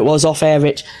tell you who it was off air,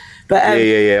 Rich. But,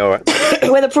 all right.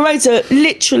 Where the promoter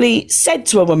literally said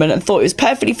to a woman, and thought it was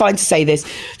perfectly fine to say this,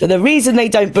 that the reason they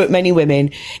don't book many women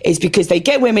is because they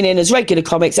get women in as regular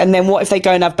comics, and then what if they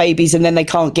go and have babies and then they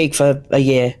can't gig for a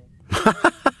year?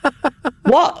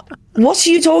 What are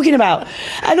you talking about?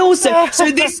 And also,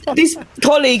 so this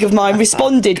colleague of mine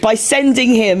responded by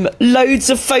sending him loads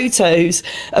of photos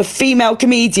of female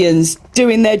comedians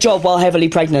doing their job while heavily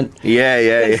pregnant.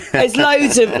 Yeah. There's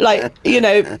loads of, like, you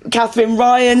know, Catherine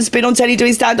Ryan's been on telly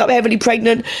doing stand-up heavily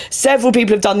pregnant. Several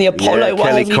people have done the Apollo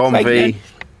while heavily pregnant.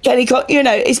 You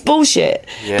know, it's bullshit.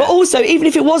 Yeah. But also, even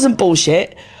if it wasn't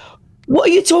bullshit, what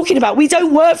are you talking about? We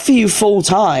don't work for you full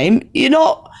time. You're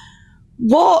not...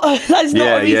 What? That's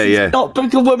not a reason to not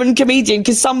book a woman comedian,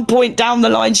 because some point down the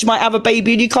line she might have a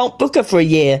baby and you can't book her for a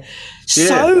year.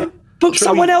 So book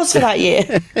someone else for that year.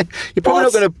 You're probably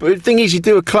not going to... The thing is, you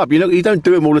do a club, you don't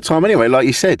do them all the time anyway, like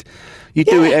you said. You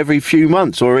do it every few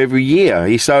months or every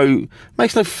year, so it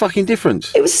makes no fucking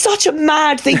difference. It was such a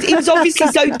mad thing. He was obviously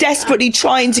so desperately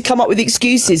trying to come up with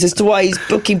excuses as to why his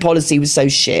booking policy was so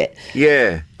shit.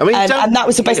 Yeah. I mean, and that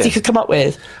was the best he could come up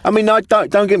with. I mean,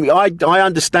 don't get me... I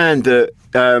understand that,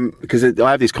 because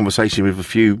I have this conversation with a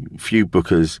few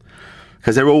bookers,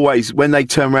 because they're always... When they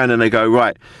turn around and they go,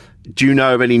 right, do you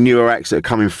know of any newer acts that are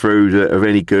coming through that are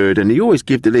any good? And you always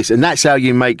give the list. And that's how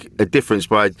you make a difference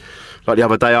by... Like the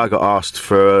other day, I got asked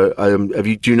for,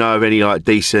 do you know of any like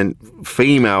decent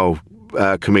female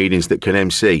comedians that can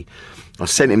MC? I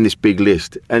sent him this big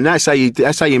list, and that's how you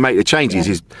make the changes.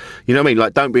 Is, you know what I mean?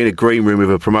 Like, don't be in a green room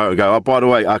with a promoter and go, oh, by the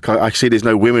way, I see there's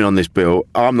no women on this bill.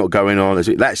 I'm not going on.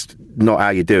 That's not how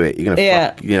you do it. You're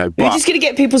gonna you're just gonna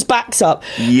get people's backs up.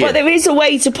 Yeah. But there is a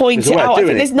way to point it out. I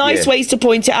think there's nice ways to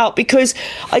point it out, because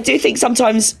I do think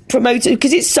sometimes promoters,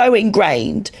 because it's so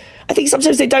ingrained, I think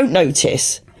sometimes they don't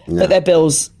notice that their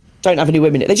bills don't have any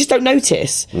women in it. They just don't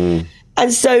notice.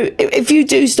 And so if you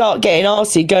do start getting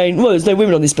arsey going, well, there's no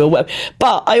women on this bill, whatever.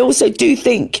 But I also do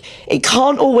think it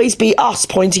can't always be us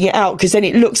pointing it out, because then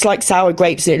it looks like sour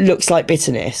grapes and it looks like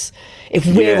bitterness. If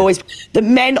we're always... The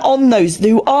men on those,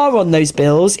 who are on those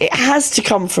bills, it has to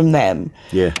come from them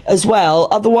as well.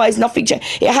 Otherwise, nothing...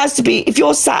 It has to be... If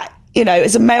you're sat,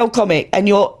 as a male comic and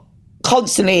you're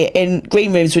constantly in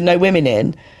green rooms with no women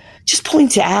in... just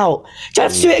point it out. You don't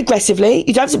have to do it aggressively.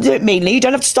 You don't have to do it meanly. You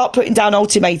don't have to start putting down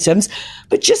ultimatums.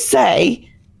 But just say,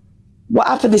 what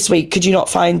happened this week? Could you not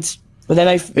find... Well,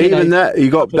 that you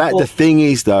got that. The thing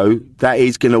is, though, that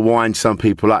is going to wind some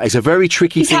people up. It's a very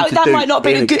tricky thing to do. That might not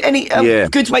be a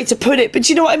good way to put it, but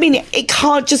do you know what I mean? It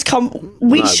can't just come.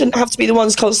 We shouldn't have to be the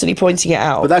ones constantly pointing it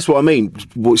out. But that's what I mean.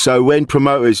 So when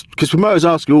because promoters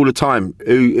ask you all the time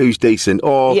who's decent,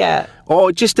 or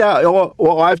just out, or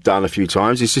what I've done a few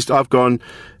times is just I've gone,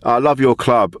 I love your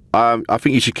club. I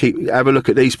think you should have a look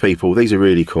at these people. These are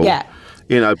really cool. Yeah,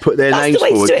 put their names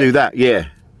forward. Do that. Yeah.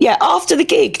 Yeah, after the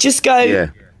gig, just go,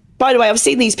 by the way, I've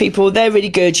seen these people, they're really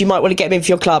good, you might want to get them in for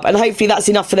your club. And hopefully that's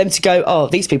enough for them to go, oh,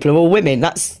 these people are all women.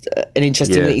 That's an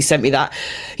interesting that you sent me that.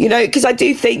 Because I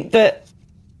do think that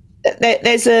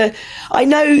I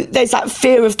know there's that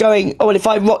fear of going, oh, well, if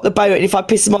I rock the boat and if I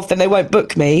piss them off, then they won't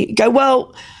book me. Go,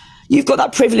 well, you've got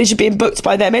that privilege of being booked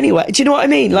by them anyway. Do you know what I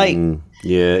mean? Like...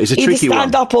 Yeah, it's a tricky one.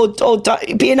 Either stand up or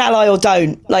be an ally or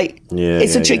don't.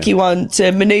 It's a tricky one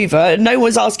to manoeuvre. No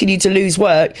one's asking you to lose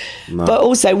work, but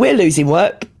also we're losing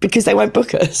work because they won't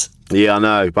book us. Yeah, I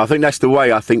know. But I think that's the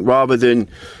way. I think rather than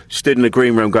stood in the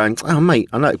green room going, oh, mate,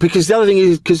 I know. Because the other thing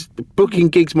is, because booking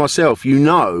gigs myself,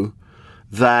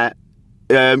 that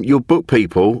you'll book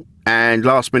people and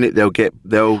last minute they'll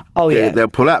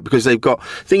pull out because they've got...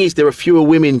 Thing is, there are fewer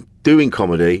women doing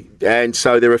comedy, and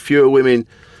so there are fewer women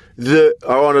that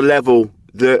are on a level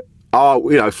that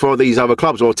are, for these other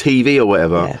clubs or TV or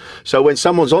whatever. Yeah. So when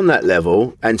someone's on that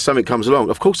level and something comes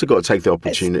along, of course they've got to take the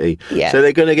opportunity. So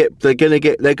they're going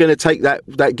to take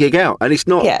that gig out, and it's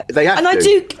not. Yeah. They have and to.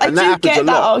 I do get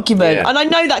that argument, and I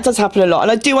know that does happen a lot,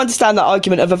 and I do understand that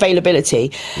argument of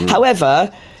availability.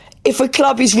 However, if a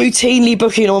club is routinely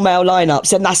booking all male lineups,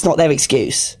 then that's not their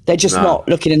excuse. They're just not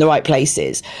looking in the right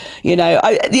places.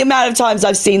 The amount of times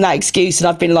I've seen that excuse and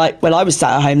I've been like, well, I was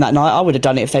sat at home that night. I would have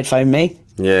done it if they'd phoned me.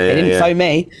 They didn't phone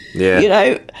me.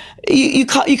 Yeah. You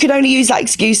can only use that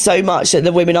excuse so much that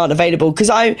the women aren't available.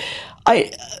 Because I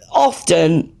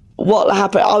often, what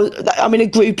happened, I'm in a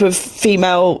group of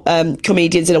female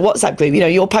comedians in a WhatsApp group.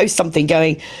 You'll post something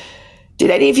going, did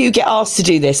any of you get asked to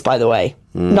do this, by the way?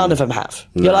 None of them have.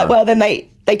 No. You're like, well, then they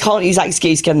can't use that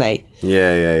excuse, can they?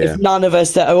 Yeah. If none of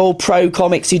us that are all pro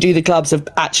comics who do the clubs have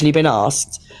actually been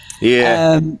asked.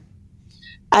 Yeah. And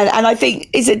I think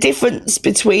it's a difference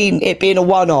between it being a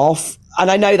one-off,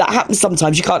 and I know that happens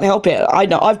sometimes. You can't help it. I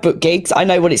know I've booked gigs. I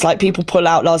know what it's like. People pull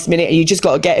out last minute, and you just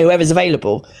got to get whoever's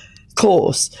available. Of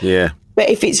course. Yeah. But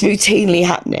if it's routinely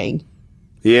happening,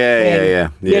 yeah.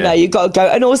 You've got to go.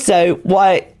 And also,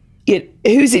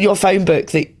 who's in your phone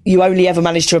book that you only ever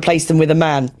managed to replace them with a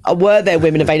man? Were there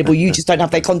women available? You just don't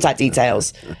have their contact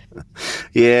details.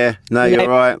 Yeah, no, you're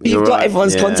right. You've got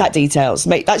everyone's contact details.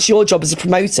 Mate, that's your job as a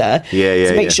promoter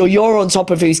to make sure you're on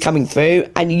top of who's coming through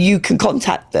and you can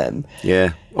contact them.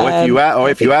 Yeah. Or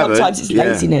if you haven't, sometimes it's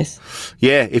laziness.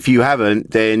 Yeah, if you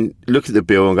haven't, then look at the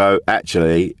bill and go,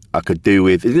 actually, I could do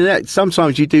with.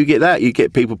 Sometimes you do get that. You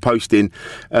get people posting,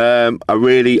 I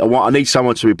need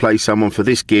someone to replace someone for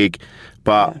this gig,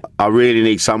 but I really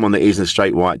need someone that isn't a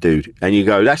straight white dude. And you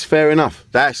go, that's fair enough.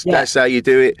 That's how you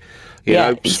do it.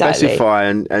 Specify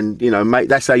and make.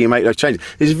 That's how you make those changes.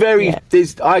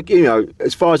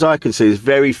 As far as I can see, there's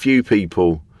very few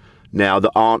people now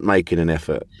that aren't making an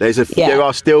effort. There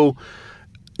are still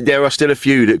a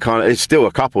few that kind of. There's still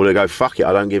a couple that go, fuck it,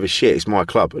 I don't give a shit. It's my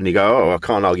club, and you go, oh, I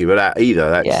can't argue with that either.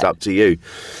 That's up to you.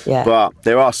 Yeah. But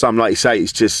there are some, like you say,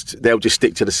 it's just they'll just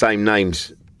stick to the same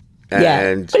names.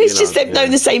 And, but it's just they've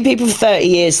known the same people for 30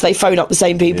 years. So they phone up the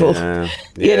same people.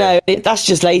 That's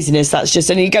just laziness. That's just,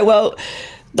 and you go, well,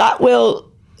 that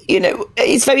will.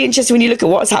 It's very interesting when you look at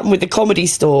what's happened with the Comedy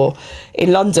Store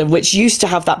in London, which used to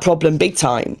have that problem big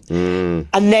time, and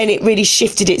then it really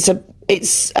shifted its sort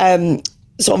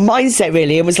of mindset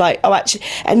really, and was like, oh, actually,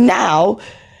 and now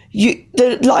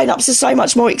the lineups are so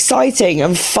much more exciting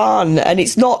and fun, and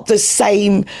it's not the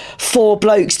same four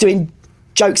blokes doing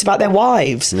jokes about their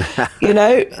wives, doing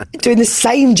the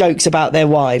same jokes about their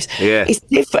wives. Yeah. It's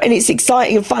different and it's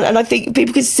exciting and fun, and I think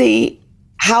people can see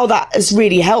how that has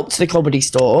really helped the Comedy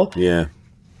Store. Yeah.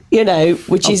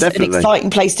 Which is definitely an exciting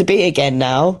place to be again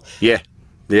now. Yeah.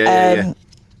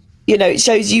 It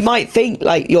shows you might think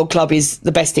like your club is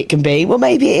the best it can be. Well,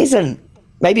 maybe it isn't.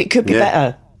 Maybe it could be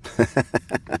better.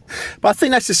 But I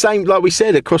think that's the same, like we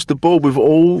said, across the board with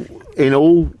in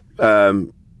all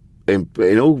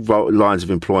lines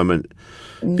of employment.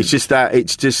 It's just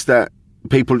that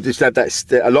people just have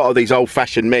that. A lot of these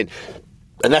old-fashioned men.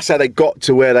 And that's how they got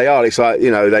to where they are. It's like,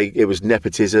 it was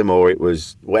nepotism or it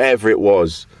was whatever it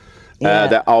was.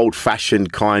 That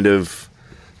old-fashioned kind of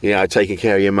you know, taking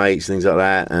care of your mates, things like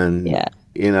that. And,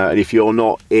 you know, and if you're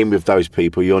not in with those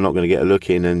people, you're not going to get a look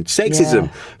in. And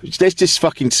sexism, let's just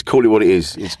fucking call it what it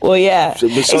is. It's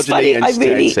misogyny and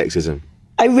sexism.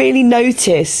 I really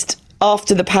noticed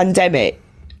after the pandemic,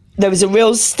 there was a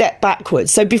real step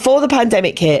backwards. So before the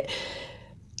pandemic hit,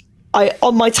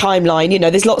 on my timeline, you know,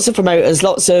 there's lots of promoters,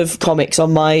 lots of comics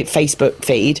on my Facebook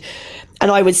feed, and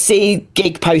I would see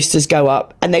gig posters go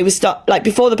up, and they would start, like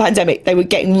before the pandemic, they were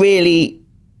getting really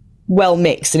well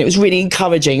mixed, and it was really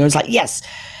encouraging. I was like, yes.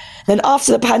 Then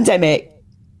after the pandemic,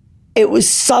 it was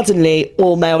suddenly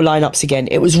all male lineups again.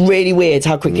 It was really weird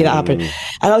how quickly that happened.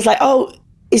 And I was like, oh,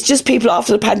 it's just people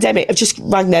after the pandemic have just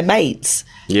rang their mates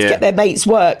to get their mates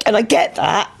work. And I get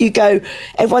that. You go,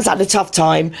 everyone's had a tough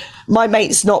time. My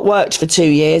mate's not worked for 2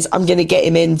 years. I'm going to get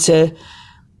him into,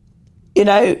 you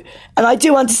know, and I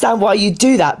do understand why you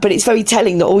do that, but it's very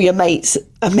telling that all your mates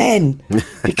are men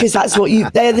because that's what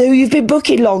they're who you've been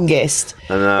booking longest.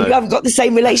 I know. You haven't got the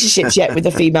same relationships yet with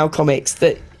the female comics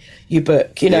that you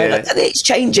book, you know, and it's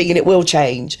changing and it will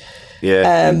change.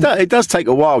 Yeah, it does take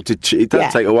a while to take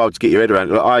a while to get your head around.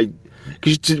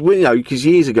 Because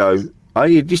years ago,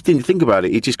 I just didn't think about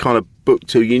it. You just kind of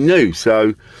booked who you knew.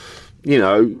 So, you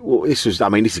know, this is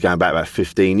going back about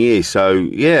 15 years. So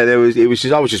yeah, I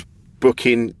was just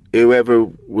booking whoever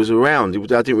was around. I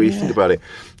didn't really think about it.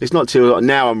 It's not till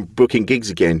now I'm booking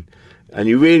gigs again, and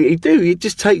you really do. It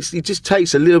just takes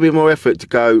a little bit more effort to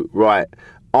go right.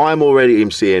 I'm already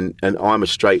MCing and I'm a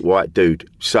straight white dude,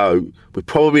 so we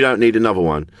probably don't need another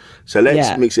one. So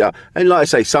let's mix it up. And like I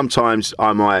say, sometimes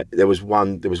I might. There was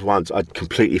once I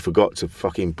completely forgot to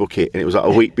fucking book it, and it was like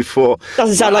a week before.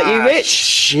 Doesn't sound like you, Rich.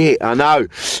 Shit, I know.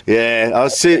 Yeah,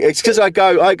 it's because I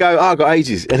go. Oh, I've got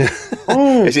ages, and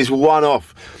it's this one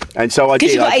off, and so I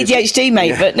did. Because you've got ADHD,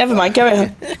 mate. But never mind. Go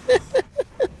ahead.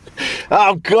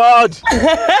 Oh God,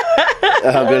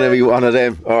 I'm gonna be one of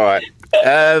them. All right.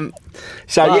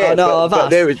 But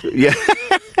there is,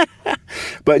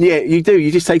 but yeah, you do.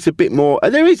 You just takes a bit more.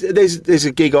 And there's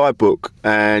a gig I book,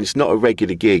 and it's not a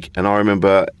regular gig. And I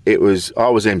remember I was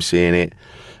MCing it,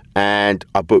 and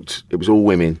I booked. It was all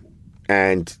women,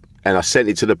 and I sent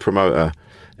it to the promoter,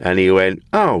 and he went,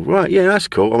 "Oh right, yeah, that's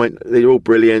cool." I went, "They're all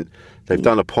brilliant. They've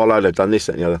done Apollo. They've done this,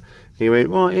 that, and the other." He went,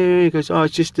 "Right, yeah." He goes, "Oh,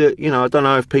 it's just that I don't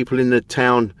know if people in the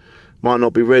town might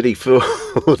not be ready for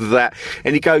that."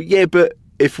 And you go, "Yeah, but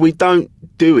if we don't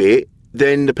do it,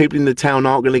 then the people in the town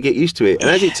aren't going to get used to it." And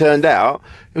as it turned out,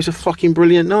 it was a fucking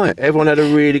brilliant night. Everyone had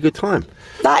a really good time.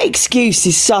 That excuse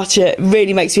is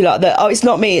really makes me like that. Oh, it's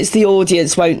not me, it's the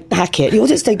audience won't hack it. The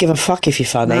audience don't give a fuck if you're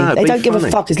funny. No, they don't give a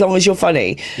fuck as long as you're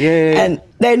funny. Yeah. And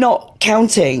they're not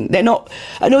counting. An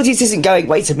audience isn't going,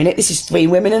 wait a minute, this is 3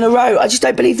 women in a row. I just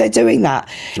don't believe they're doing that.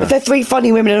 No. If they're 3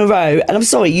 funny women in a row, and I'm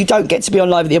sorry, you don't get to be on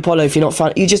Live at the Apollo if you're not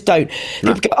funny. You just don't.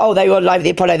 No. People go, oh, they were on Live at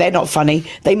the Apollo, they're not funny.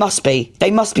 They must be. They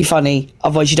must be funny.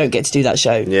 Otherwise you don't get to do that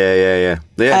show. Yeah.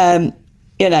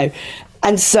 You know,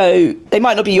 and so they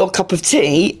might not be your cup of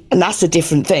tea, and that's a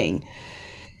different thing.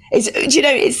 It's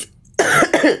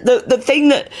the thing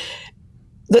that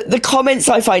the comments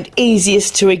I find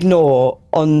easiest to ignore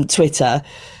on Twitter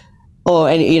or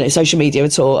any social media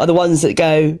at all are the ones that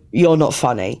go, "You're not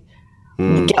funny.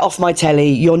 Get off my telly.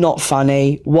 You're not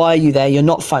funny. Why are you there? You're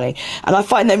not funny." And I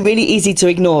find them really easy to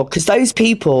ignore because those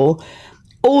people,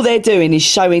 all they're doing is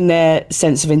showing their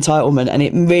sense of entitlement, and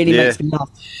it really makes me laugh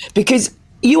because.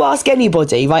 You ask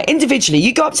anybody, right, individually,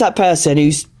 you go up to that person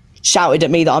who's shouted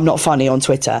at me that I'm not funny on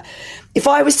Twitter. If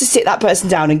I was to sit that person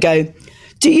down and go,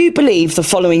 do you believe the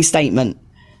following statement?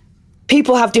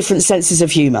 People have different senses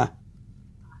of humour.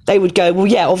 They would go, well,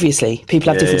 yeah, obviously,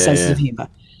 people have different senses of humour.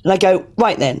 And I go,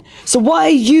 right then, so why are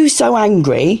you so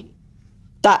angry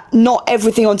that not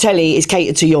everything on telly is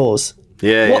catered to yours?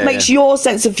 What makes your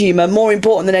sense of humour more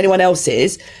important than anyone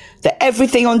else's, that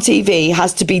everything on TV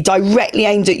has to be directly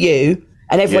aimed at you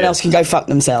and everyone else can go fuck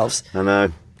themselves? I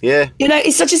know. Yeah.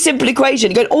 It's such a simple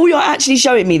equation. All you're actually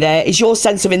showing me there is your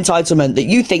sense of entitlement, that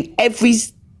you think every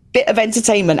bit of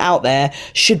entertainment out there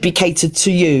should be catered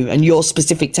to you and your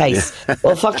specific taste.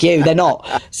 Well, fuck you, they're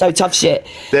not. So tough shit.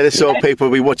 They're the sort of people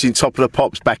we watching Top of the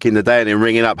Pops back in the day and then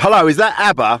ringing up, "Hello, is that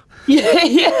ABBA?"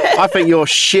 Yeah. "I think you're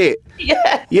shit."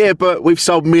 Yeah, but we've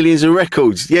sold millions of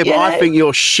records. Yeah, but I think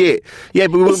you're shit. Yeah,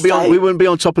 but we wouldn't be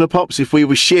on Top of the Pops if we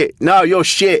were shit. No, you're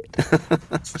shit.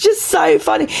 It's just so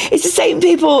funny. It's the same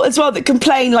people as well that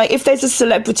complain, like if there's a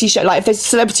celebrity show, like if there's a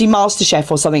Celebrity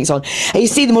MasterChef or something's on, and you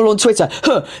see them all on Twitter,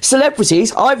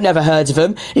 celebrities, I've never heard of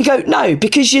them. You go, no,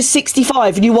 because you're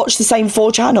 65 and you watch the same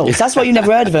 4 channels. That's why you've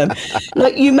never heard of them.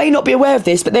 Like, you may not be aware of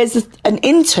this, but there's an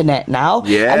internet now.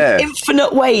 Yeah. And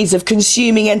infinite ways of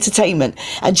consuming entertainment.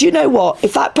 And do you know what?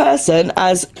 If that person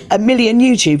has 1 million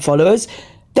YouTube followers,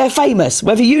 they're famous,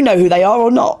 whether you know who they are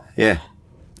or not. Yeah.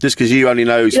 Just because you only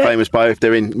know who's famous by if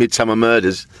they're in Midsummer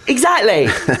Murders. Exactly.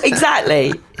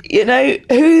 You know,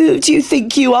 who do you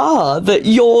think you are that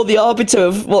you're the arbiter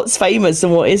of what's famous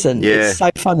and what isn't? Yeah. It's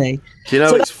so funny. Do you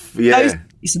know, those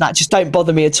that just don't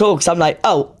bother me at all, because I'm like,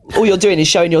 oh, all you're doing is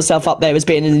showing yourself up there as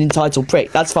being an entitled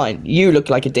prick. That's fine. You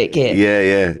look like a dick here.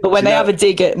 Yeah. But when they have a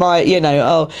dig at my,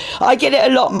 I get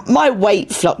it a lot. My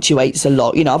weight fluctuates a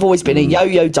lot. You know, I've always been a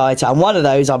yo-yo dieter. I'm one of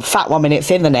those. I'm fat 1 minute,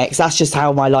 thin the next. That's just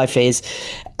how my life is.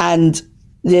 And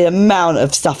the amount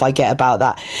of stuff I get about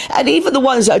that. And even the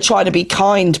ones that are trying to be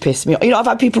kind piss me off. You know, I've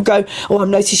had people go, oh, I've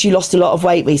noticed you lost a lot of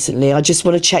weight recently. I just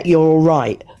want to check you're all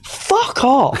right. Fuck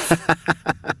off.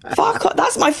 Fuck off.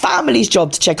 That's my family's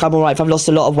job to check I'm all right if I've lost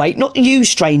a lot of weight. Not you,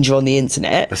 stranger on the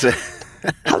internet.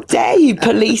 How dare you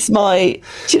police my...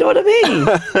 Do you know what I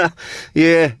mean?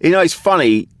 Yeah. You know, it's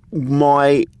funny,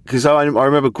 because I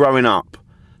remember growing up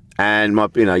and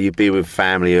you'd be with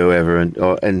family or whoever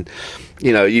and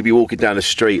you know, you'd be walking down the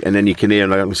street and then you can hear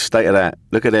them like, state of that,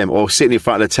 look at them, or sitting in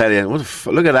front of the telly and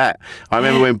look at that. I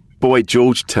remember when Boy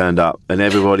George turned up and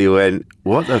everybody went,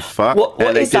 what the fuck?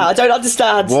 What is that? I don't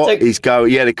understand. He's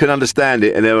going, yeah, they couldn't understand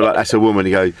it, and they were like, that's a woman.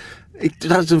 He goes, it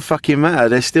doesn't fucking matter,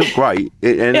 they're still great.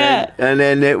 And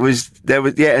then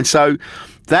and so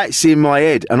that's in my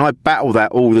head, and I battle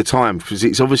that all the time because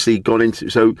it's obviously gone into.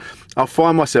 So I'll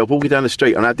find myself walking down the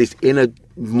street and I have this inner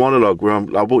monologue where I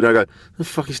walk down and I go, the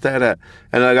fuck is that?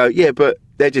 And I go, yeah, but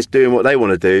they're just doing what they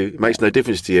want to do. It makes no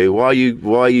difference to you. Why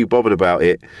are you bothered about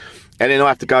it? And then I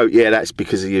have to go, yeah, that's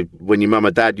because of when your mum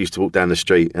and dad used to walk down the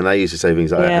street and they used to say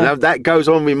things like that. And that goes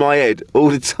on in my head all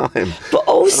the time. But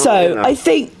also, I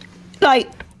think, like,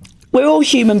 we're all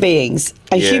human beings,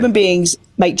 and human beings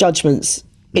make judgments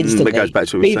instantly. It goes back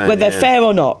to what we were saying, whether they're fair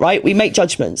or not, right? We make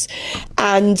judgments.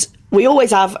 And we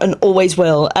always have and always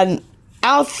will. And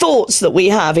our thoughts that we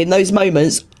have in those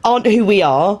moments aren't who we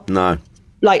are. No.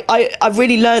 Like, I've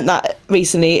really learned that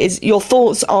recently, is your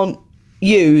thoughts aren't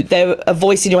you, they're a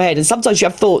voice in your head. And sometimes you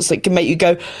have thoughts that can make you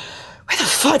go, where the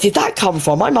fuck did that come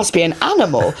from? I must be an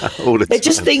animal. They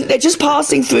just think they're just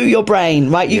passing through your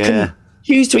brain, right? You can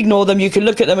choose to ignore them. You can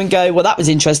look at them and go, well, that was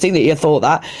interesting that you thought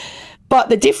that. But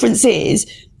the difference is,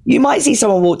 you might see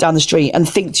someone walk down the street and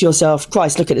think to yourself,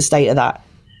 Christ, look at the state of that.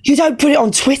 You don't put it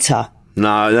on Twitter.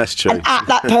 No, that's true. And at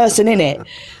that person in it.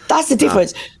 That's the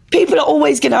difference. People are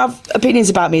always going to have opinions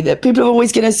about me. That people are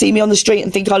always going to see me on the street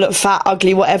and think I look fat,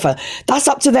 ugly, whatever. That's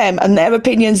up to them, and their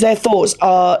opinions, their thoughts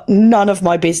are none of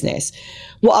my business.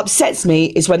 What upsets me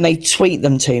is when they tweet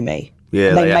them to me.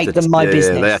 Yeah, they make them my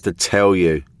business. They have to tell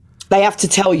you. They have to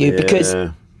tell you because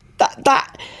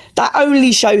that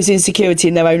only shows insecurity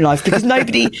in their own life, because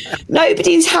nobody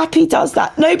who's happy does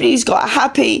that. Nobody who's got a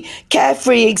happy,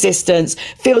 carefree existence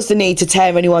feels the need to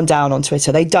tear anyone down on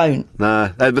Twitter. They don't.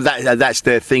 No, but that's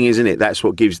their thing, isn't it? That's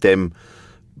what gives them,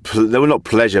 well, not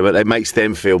pleasure, but it makes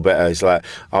them feel better. It's like,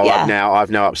 I've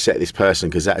now upset this person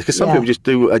because some people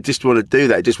just want to do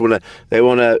that. They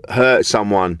want to hurt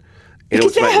someone in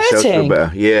order to make themselves feel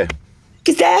better. Yeah.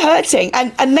 Because they're hurting,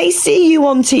 and they see you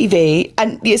on TV,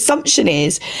 and the assumption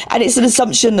is, and it's an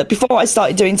assumption that before I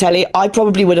started doing telly, I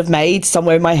probably would have made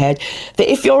somewhere in my head,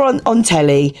 that if you're on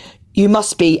telly, you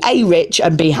must be A, rich,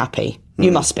 and B, happy.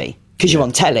 You must be, because you're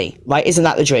on telly, right? Isn't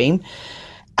that the dream?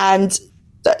 And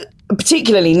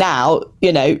particularly now,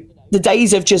 you know, the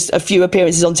days of just a few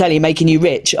appearances on telly making you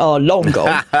rich are long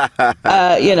gone.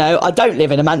 You know, I don't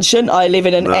live in a mansion. I live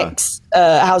in an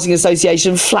housing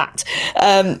association flat.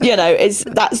 You know,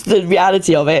 that's the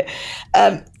reality of it.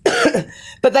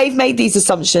 But they've made these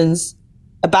assumptions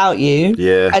about you.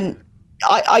 Yeah. And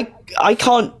I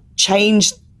can't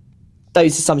change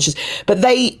those assumptions. But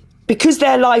because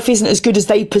their life isn't as good as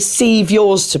they perceive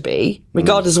yours to be,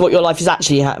 regardless of what your life is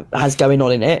actually has going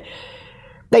on in it,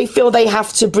 they feel they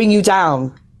have to bring you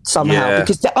down somehow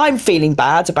because I'm feeling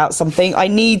bad about something. I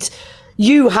need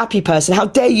you, happy person. How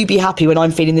dare you be happy when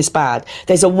I'm feeling this bad?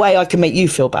 There's a way I can make you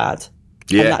feel bad.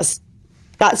 Yeah. And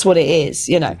that's what it is,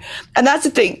 you know. And that's the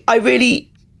thing I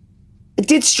really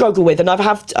did struggle with, and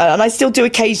and I still do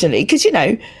occasionally, because, you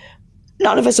know,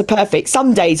 none of us are perfect.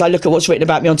 Some days I look at what's written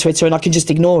about me on Twitter and I can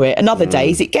just ignore it. And other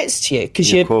days it gets to you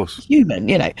because you're human,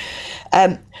 you know.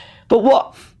 But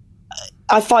what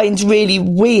I find really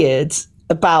weird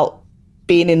about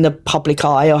being in the public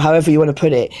eye, or however you want to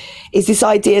put it, is this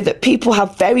idea that people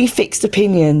have very fixed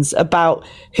opinions about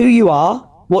who you are,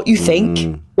 what you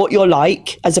think, what you're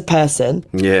like as a person.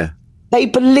 Yeah. They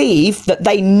believe that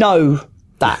they know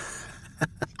that.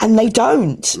 And they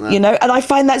don't, you know? And I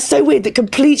find that so weird that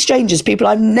complete strangers, people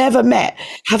I've never met,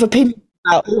 have opinions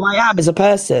about who I am as a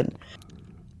person.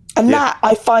 And that,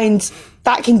 I find,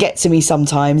 that can get to me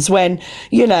sometimes when,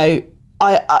 you know,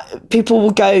 people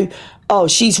will go, oh,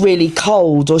 she's really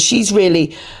cold, or she's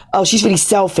really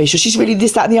selfish, or she's really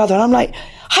this, that, and the other. And I'm like,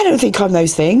 I don't think I'm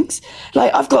those things.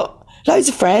 Like, I've got loads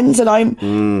of friends, and I'm,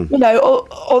 you know,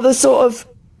 or the sort of,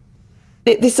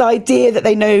 this idea that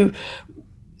they know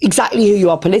exactly who you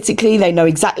are politically, they know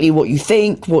exactly what you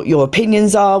think, what your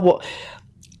opinions are. What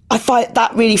I find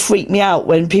that really freaked me out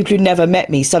when people who never met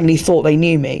me suddenly thought they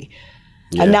knew me.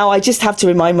 Yeah. And now I just have to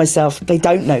remind myself they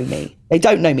don't know me. They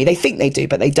don't know me. They think they do,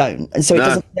 but they don't. And so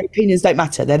their opinions don't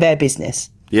matter. They're their business.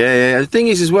 Yeah. The thing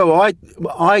is as well,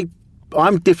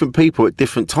 I'm different people at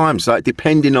different times, like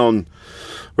depending on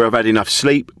where I've had enough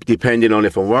sleep, depending on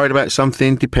if I'm worried about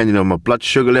something, depending on my blood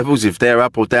sugar levels, if they're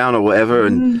up or down or whatever.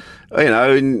 And, you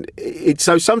know, and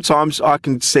so sometimes I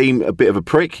can seem a bit of a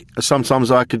prick.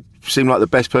 Sometimes I could seem like the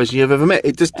best person you've ever met.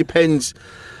 It just depends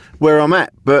where I'm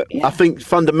at. But I think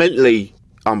fundamentally,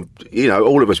 you know,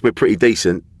 all of us, we're pretty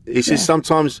decent. It's just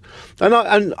sometimes, and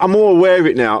I'm more aware of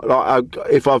it now. Like,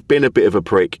 if I've been a bit of a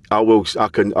prick, I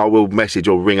will message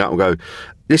or ring up and go,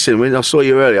 listen, when I saw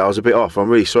you earlier, I was a bit off. I'm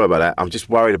really sorry about that. I'm just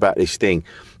worried about this thing.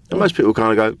 And most people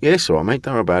kind of go, yeah, it's all right, mate.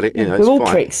 Don't worry about it. You know, we're all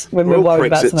pricks when we're worried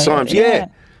about something. At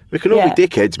times, we can all be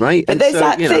dickheads, mate. But there's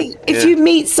that thing. If you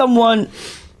meet someone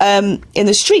in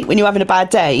the street when you're having a bad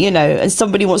day, you know, and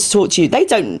somebody wants to talk to you, they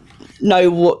don't know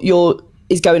what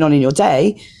is going on in your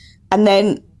day, and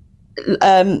then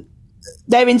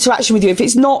their interaction with you, if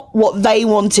it's not what they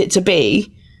want it to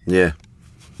be,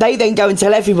 they then go and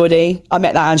tell everybody, I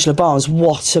met that Angela Barnes,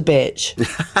 what a bitch.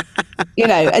 You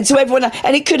know, and to everyone,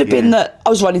 and it could have been that I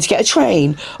was running to get a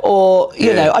train, or,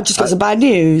 you know, I just got some bad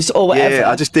news or whatever.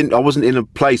 Yeah, I wasn't in a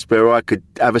place where I could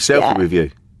have a selfie with you.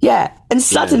 Yeah, and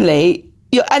suddenly,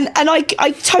 and I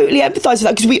totally empathise with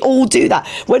that, because we all do that.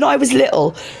 When I was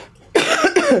little,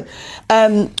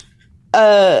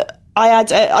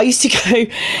 I used to go,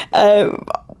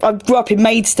 I grew up in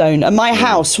Maidstone, and my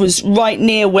house was right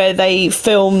near where they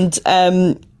filmed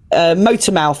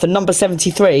Motormouth and Number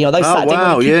 73 on those Saturday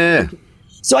mornings.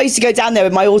 So I used to go down there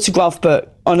with my autograph book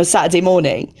on a Saturday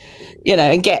morning, you know,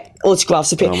 and get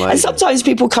autographs of people. And sometimes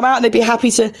people come out and they'd be happy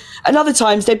to, and other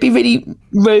times they'd be really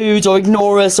rude or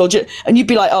ignore us, and you'd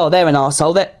be like, oh, they're an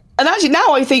arsehole. And actually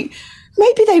now I think,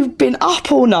 maybe they've been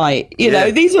up all night, you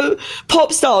know. These were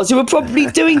pop stars who were probably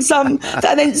doing and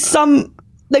then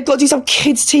they've got to do some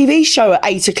kids' TV show at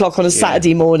 8 o'clock on a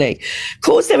Saturday morning. Of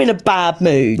course they're in a bad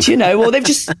mood, you know, or they've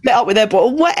just met up with their boy,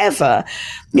 or whatever.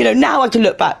 You know, now I can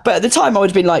look back, but at the time I would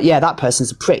have been like, yeah, that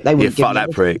person's a prick. They wouldn't give fuck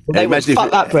that prick. They would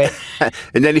fuck that prick.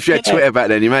 And then if you had Twitter back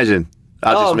then, imagine.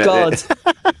 Oh, God.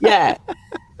 Yeah.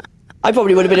 I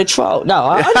probably would have been a troll. No,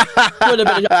 I would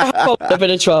have been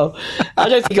a troll. I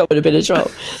don't think I would have been a troll.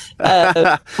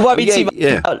 Worry too much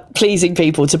about pleasing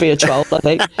people to be a troll, I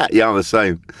think. Yeah, I'm the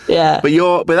same. Yeah.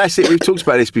 But that's it. We've talked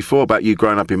about this before, about you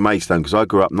growing up in Maidstone, because I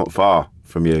grew up not far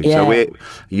from you. Yeah. So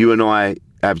you and I,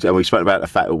 we spoke about the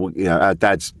fact that, you know, our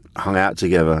dads hung out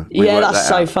together. That's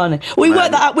so funny. We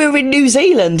worked that out. We were in New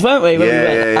Zealand, weren't we?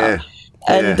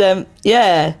 And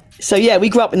so we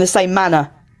grew up in the same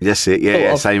manor. That's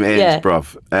it, same ends,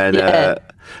 bruv. And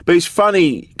but it's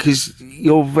funny because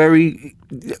you're very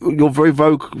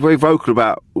vocal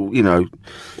about, you know,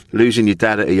 losing your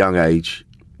dad at a young age,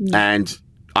 and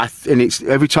it's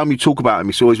every time you talk about him,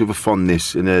 it's always with a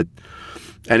fondness and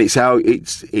it's how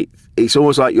it's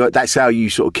almost like that's how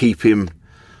you sort of keep him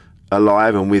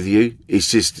alive and with you. It's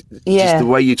just the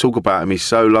way you talk about him is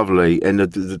so lovely, and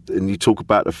and you talk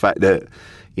about the fact that,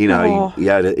 you know, he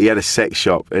had a sex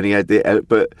shop, and he had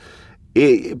but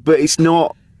it's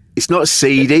not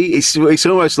seedy. It's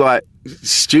almost like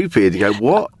stupid. You go,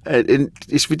 what? And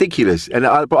it's ridiculous.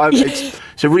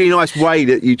 It's a really nice way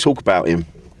that you talk about him.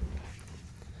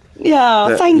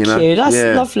 Yeah, thank you. That's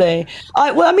lovely.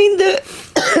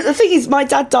 The thing is, my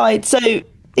dad died, so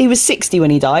he was 60 when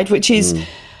he died, which is,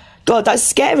 God,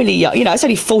 that's scarily young. You know, it's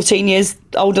only 14 years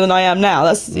older than I am now.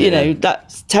 That's, you know,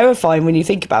 that's terrifying when you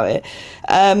think about it.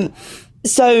 And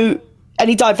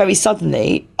he died very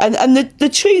suddenly. And the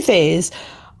truth is,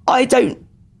 I don't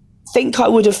think I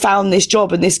would have found this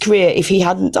job and this career if he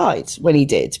hadn't died when he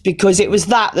did, because it was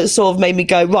that sort of made me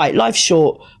go, right, life's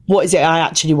short. What is it I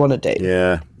actually want to do?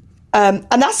 Yeah. And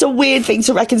that's a weird thing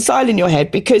to reconcile in your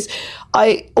head, because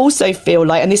I also feel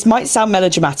like, and this might sound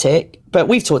melodramatic, but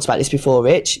we've talked about this before,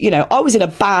 Rich, you know, I was in a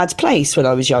bad place when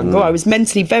I was younger. I was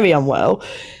mentally very unwell,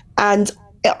 and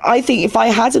I think if I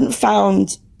hadn't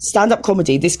found stand-up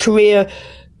comedy, this career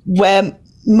where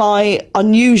my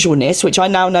unusualness, which I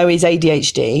now know is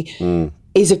ADHD,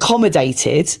 is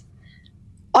accommodated,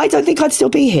 I don't think I'd still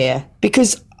be here,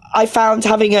 because I found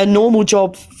having a normal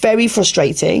job very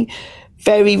frustrating,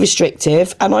 very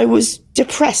restrictive, and I was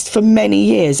depressed for many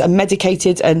years and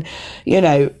medicated and,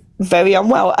 very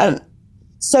unwell. And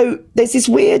so there's this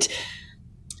weird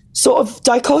sort of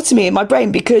dichotomy in my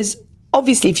brain, because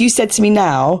obviously if you said to me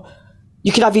now,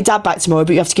 you could have your dad back tomorrow,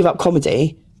 but you have to give up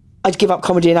comedy, I'd give up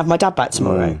comedy and have my dad back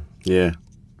tomorrow. Yeah.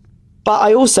 But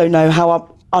I also know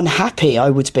how unhappy I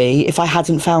would be if I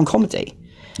hadn't found comedy.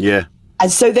 Yeah.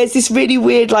 And so there's this really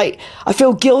weird, I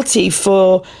feel guilty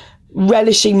for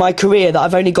relishing my career that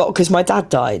I've only got because my dad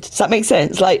died. Does that make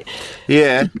sense? It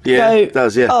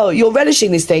does, yeah. Oh, you're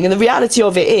relishing this thing, and the reality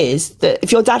of it is that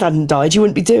if your dad hadn't died, you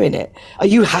wouldn't be doing it. Are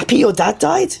you happy your dad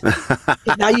died?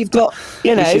 Now you've got,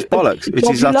 Which is bollocks. Which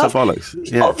is utter bollocks.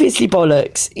 Yeah. Obviously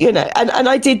bollocks, And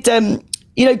I did,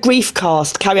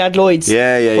 Griefcast, Carrie Ann Lloyd's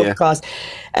podcast.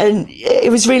 And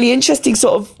it was really interesting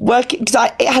sort of working,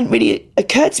 because it hadn't really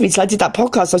occurred to me until I did that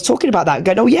podcast. I was talking about that and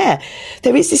going, oh yeah,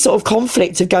 there is this sort of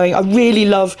conflict of going, I really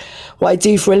love what I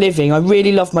do for a living. I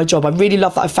really love my job. I really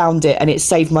love that I found it and it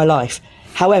saved my life.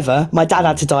 However, my dad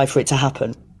had to die for it to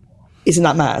happen. Isn't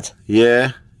that mad?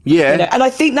 Yeah. Yeah. And I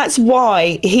think that's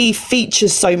why he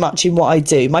features so much in what I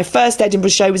do. My first Edinburgh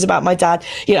show was about my dad.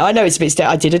 I know it's a bit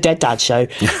I did a dead dad show.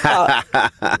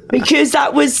 Because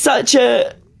that was such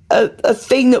a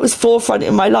thing that was forefront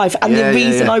in my life, and the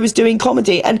reason I was doing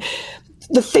comedy. And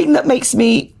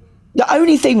the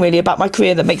only thing really about my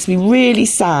career that makes me really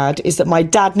sad is that my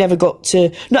dad never got to,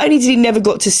 not only did he never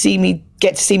get to see me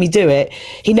do it,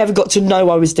 he never got to know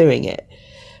I was doing it.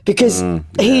 Because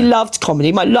he loved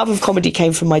comedy. My love of comedy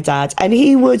came from my dad, and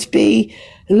he would be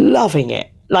loving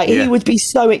it. He would be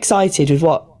so excited with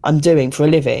what I'm doing for a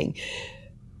living.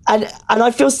 And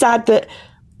I feel sad that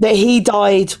he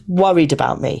died worried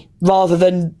about me rather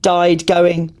than died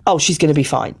going, oh, she's going to be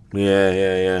fine.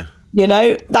 Yeah.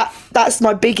 That's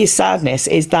my biggest sadness,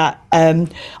 is that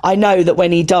I know that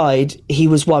when he died, he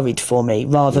was worried for me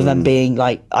rather than being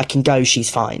like, I can go,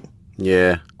 she's fine.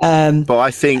 Yeah. But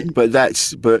I think, but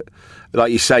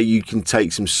like you say, you can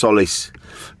take some solace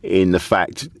in the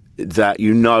fact that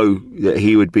that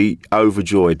he would be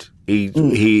overjoyed.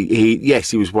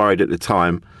 Yes, he was worried at the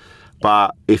time,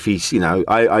 but if he's,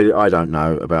 I don't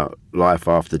know about life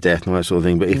after death and all that sort of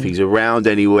thing, but if he's around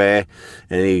anywhere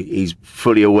and he's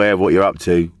fully aware of what you're up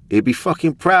to, he'd be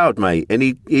fucking proud, mate, and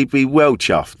he'd be well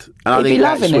chuffed. And I think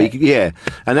that's what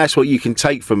and that's what you can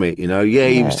take from it. He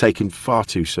was taken far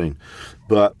too soon,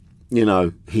 but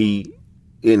he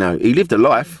lived a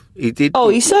life. He did. Oh,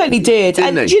 he certainly did.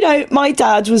 And my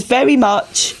dad was very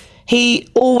much. He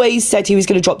always said he was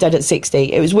going to drop dead at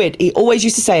 60. It was weird. He always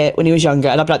used to say it when he was younger,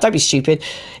 and I'd be like, "Don't be stupid.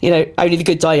 Only the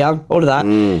good die young." All of that.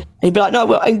 And he'd be like,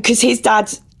 "No," because his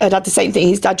dad had the same thing.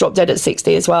 His dad dropped dead at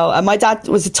 60 as well. And my dad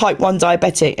was a type 1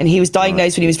 diabetic, and he was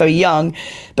diagnosed when he was very young.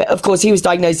 But of course, he was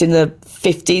diagnosed in the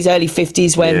 50s, early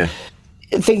 50s, when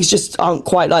things just aren't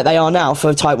quite like they are now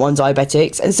for type 1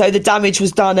 diabetics. And so the damage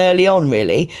was done early on,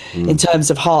 really, in terms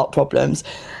of heart problems.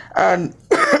 And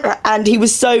he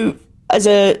was so, as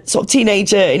a sort of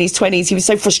teenager in his 20s, he was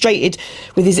so frustrated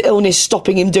with his illness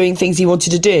stopping him doing things he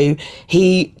wanted to do.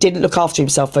 He didn't look after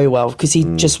himself very well, because he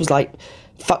just was like,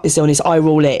 fuck this illness, I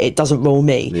rule it, it doesn't rule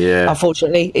me. Yeah.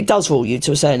 Unfortunately, it does rule you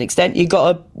to a certain extent. You've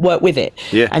got to work with it.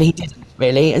 Yeah. And he didn't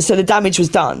really. And so the damage was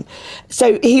done.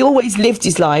 So he always lived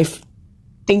his life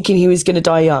thinking he was going to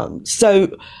die young. So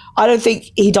I don't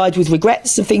think he died with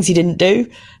regrets of things he didn't do.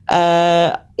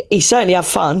 He certainly had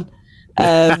fun.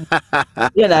 So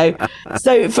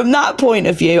from that point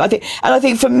of view, I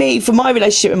think for me, for my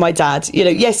relationship with my dad,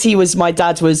 yes, my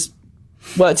dad was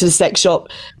worked in a sex shop,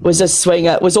 was a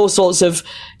swinger, was all sorts of,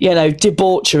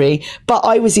 debauchery, but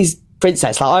I was his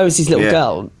princess, I was his little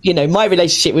girl. My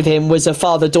relationship with him was a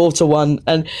father-daughter one,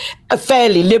 and a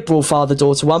fairly liberal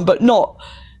father-daughter one, but not,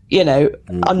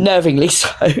 unnervingly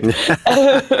so.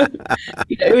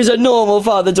 It was a normal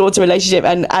father-daughter relationship,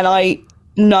 and I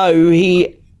know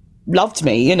he loved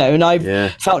me, and I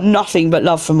felt nothing but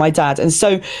love from my dad. And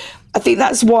so I think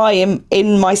that's why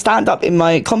in my stand-up, in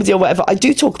my comedy or whatever, I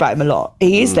do talk about him a lot.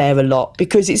 He is there a lot,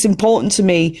 because it's important to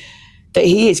me that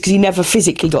he is, because he never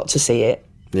physically got to see it.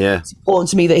 Yeah. It's important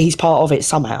to me that he's part of it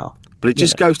somehow. But it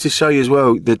just goes to show you as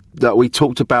well that we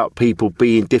talked about people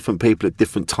being different people at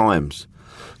different times.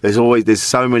 There's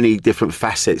so many different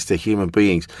facets to human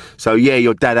beings. So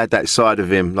your dad had that side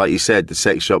of him, like you said, the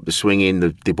sex shop, the swinging, the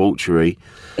debauchery.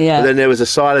 Yeah. But then there was a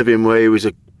side of him where he was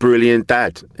a brilliant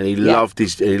dad, and he loved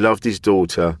his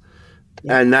daughter,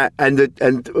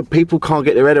 and people can't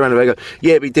get their head around it. They go,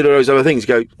 yeah, but he did all those other things.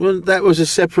 You go, well, that was a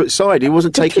separate side. He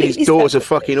wasn't taking his daughters to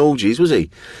fucking orgies, was he?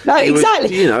 No,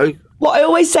 exactly. You know. What I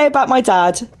always say about my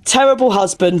dad: terrible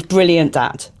husband, brilliant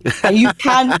dad. And you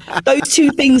can; those two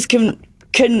things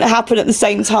can happen at the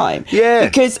same time. Yeah.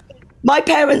 Because my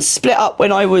parents split up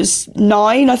when I was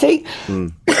 9, I think,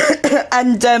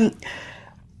 and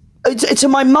to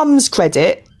my mum's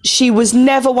credit, she was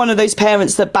never one of those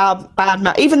parents that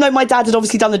bad even though my dad had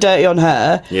obviously done the dirty on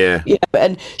her. Yeah. You know,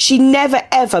 and she never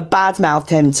ever badmouthed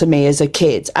him to me as a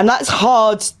kid, and that's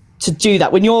hard to do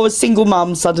that when you're a single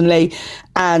mum suddenly,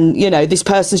 and you know this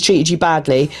person's treated you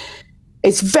badly.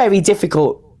 It's very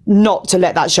difficult not to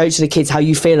let that show to the kids how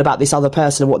you feel about this other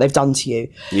person and what they've done to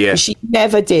you. Yeah. But she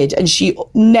never did, and she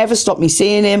never stopped me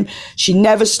seeing him. She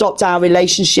never stopped our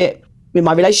relationship. With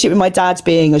my relationship with my dad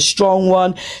being a strong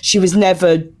one, she was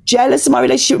never jealous of my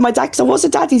relationship with my dad because I was a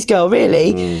daddy's girl,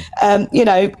 really. You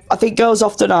know, I think girls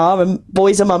often are, and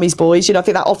boys are mummy's boys. You know, I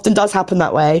think that often does happen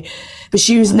that way. But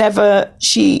she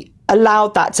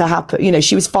allowed that to happen. You know,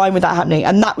 she was fine with that happening,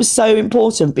 and that was so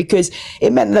important because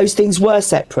it meant those things were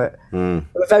separate from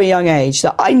a very young age.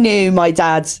 That I knew my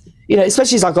dad. You know,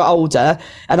 especially as I got older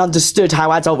and understood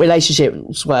how adult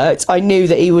relationships worked, I knew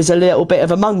that he was a little bit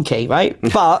of a monkey, right?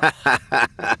 But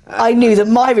I knew that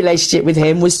my relationship with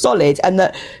him was solid, and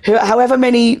that however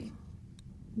many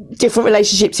different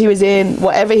relationships he was in,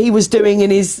 whatever he was doing in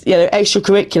his, you know,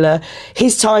 extracurricular,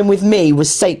 his time with me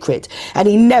was sacred. And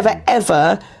he never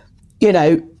ever, you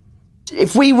know,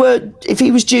 if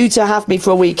he was due to have me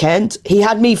for a weekend, he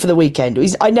had me for the weekend.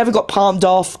 I never got palmed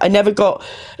off. I never got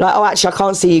like, oh, actually, I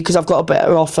can't see you because I've got a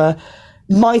better offer.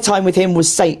 My time with him was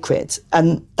sacred.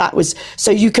 And that was, so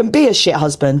you can be a shit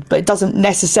husband, but it doesn't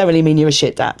necessarily mean you're a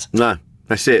shit dad. No,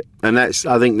 that's it. And I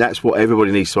think that's what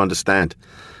everybody needs to understand.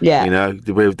 Yeah. You know,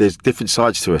 there's different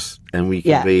sides to us, and we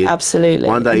can be. Absolutely.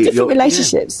 One day, different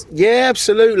relationships. Yeah,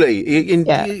 absolutely.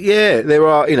 Yeah, there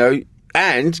are, you know,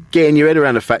 and getting your head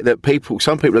around the fact that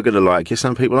some people are going to like you,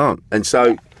 some people aren't. And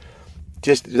so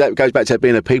just that goes back to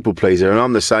being a people pleaser. And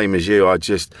I'm the same as you.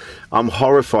 I'm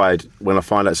horrified when I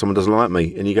find out someone doesn't like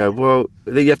me. And you go, well,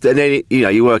 you have to, and then, you know,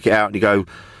 you work it out and you go,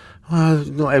 well,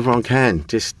 not everyone can.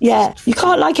 You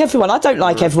can't like everyone. I don't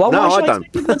like everyone. No, Why should I don't.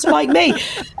 Expect people to like me?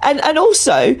 And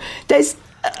also,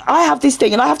 I have this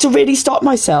thing, and I have to really stop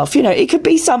myself. You know, it could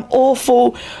be some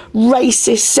awful,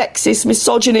 racist, sexist,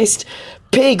 misogynist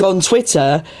pig on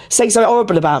Twitter saying something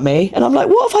horrible about me, and I'm like,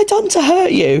 what have I done to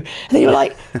hurt you? And then you're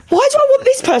like, why do I want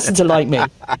this person to like me? If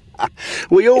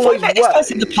I met this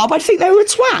person in the pub, I'd think they were a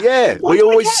twat. Yeah, we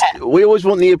always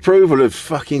want the approval of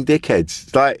fucking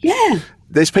dickheads. Like, yeah,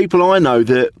 there's people I know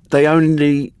that they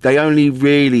only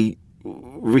really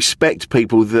respect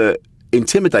people that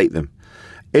intimidate them.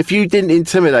 If you didn't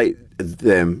intimidate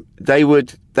them, they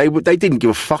didn't give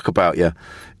a fuck about you.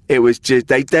 It was just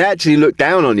they actually looked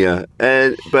down on you.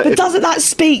 But doesn't that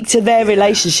speak to their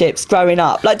relationships growing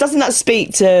up? Like, doesn't that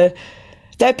speak to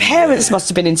their parents? Must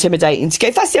have been intimidating to get.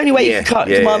 If that's the only way you can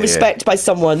command respect by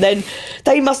someone, then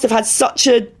they must have had such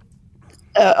a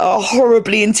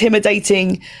horribly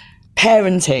intimidating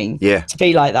parenting. To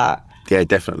be like that. Yeah,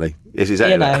 definitely. It's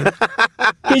exactly that.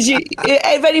 Because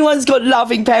if anyone's got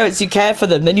loving parents who care for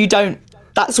them, then you don't.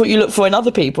 That's what you look for in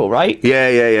other people, right?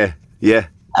 Yeah.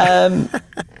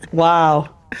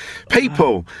 Wow.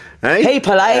 People, eh?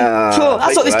 People, eh?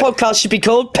 That's what this podcast should be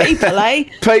called. People, eh?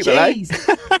 People, eh?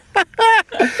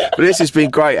 But this has been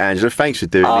great, Angela. Thanks for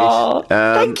doing this.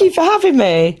 Thank you for having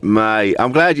me, mate.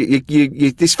 I'm glad you.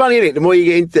 It's funny, isn't it? The more you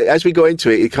get into, as we got into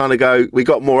it, you kind of go. We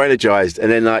got more energised,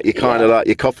 and then like you kind of like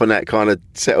your cough on that kind of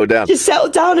settled down. Just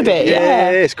settled down a bit. Yeah,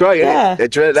 it's great. Yeah,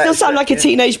 still sound like a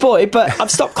teenage boy, but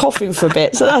I've stopped coughing for a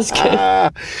bit, so that's good.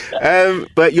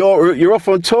 But you're off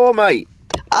on tour, mate.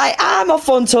 I am off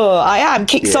on tour. I am.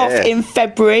 Kicks off in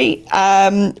February.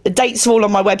 The dates are all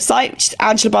on my website, which is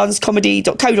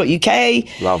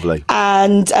angelabarnescomedy.co.uk. Lovely.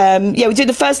 And we do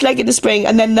the first leg in the spring,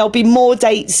 and then there'll be more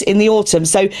dates in the autumn.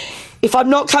 So if I'm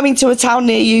not coming to a town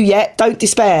near you yet, don't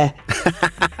despair.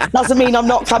 Doesn't mean I'm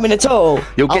not coming at all.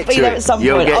 I'll be there at some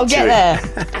point. I'll get there.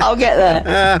 I'll get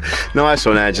there. Nice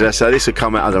one, Angela. So this will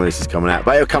come out. I don't know when this is coming out,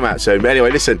 but it'll come out soon. But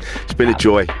anyway, listen, it's been a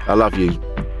joy. I love you.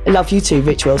 I love you too,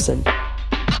 Rich Wilson.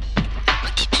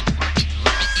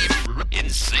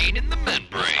 Insane in the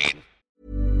Membrane.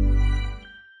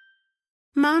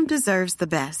 Mom deserves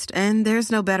the best, and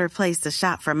there's no better place to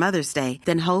shop for Mother's Day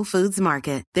than Whole Foods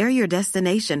Market. They're your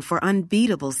destination for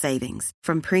unbeatable savings,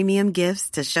 from premium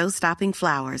gifts to show-stopping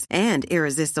flowers and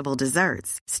irresistible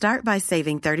desserts. Start by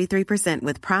saving 33%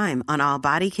 with Prime on all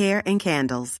body care and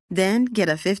candles. Then get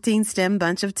a 15-stem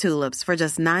bunch of tulips for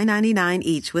just $9.99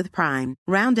 each with Prime.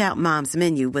 Round out Mom's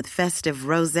menu with festive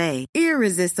rosé,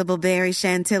 irresistible berry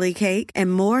chantilly cake,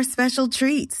 and more special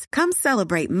treats. Come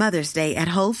celebrate Mother's Day at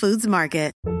Whole Foods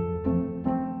Market.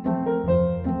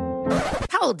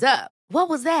 Hold up. What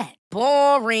was that?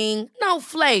 Boring. No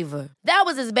flavor. That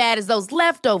was as bad as those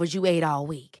leftovers you ate all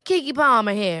week. Keke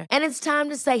Palmer here, and it's time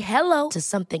to say hello to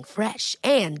something fresh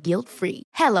and guilt-free.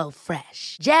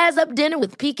 HelloFresh. Jazz up dinner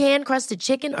with pecan-crusted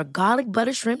chicken or garlic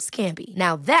butter shrimp scampi.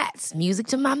 Now that's music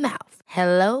to my mouth.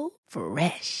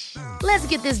 HelloFresh. Let's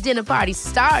get this dinner party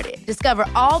started. Discover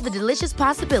all the delicious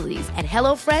possibilities at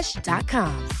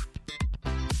HelloFresh.com.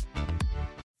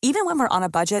 Even when we're on a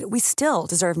budget, we still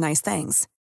deserve nice things.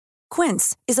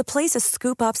 Quince is a place to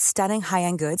scoop up stunning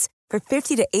high-end goods for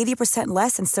 50 to 80%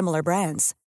 less than similar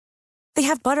brands. They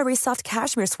have buttery soft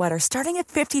cashmere sweaters starting at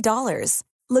 $50,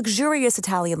 luxurious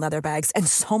Italian leather bags, and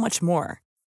so much more.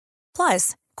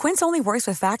 Plus, Quince only works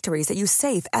with factories that use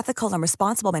safe, ethical, and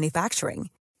responsible manufacturing.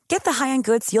 Get the high-end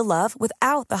goods you'll love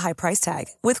without the high price tag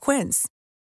with Quince.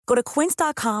 Go to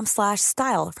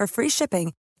quince.com/style for free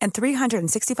shipping and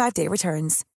 365-day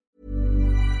returns.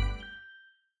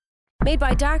 Made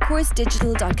by darkhorse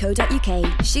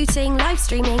digital.co.uk. Shooting, live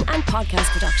streaming and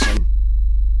podcast production.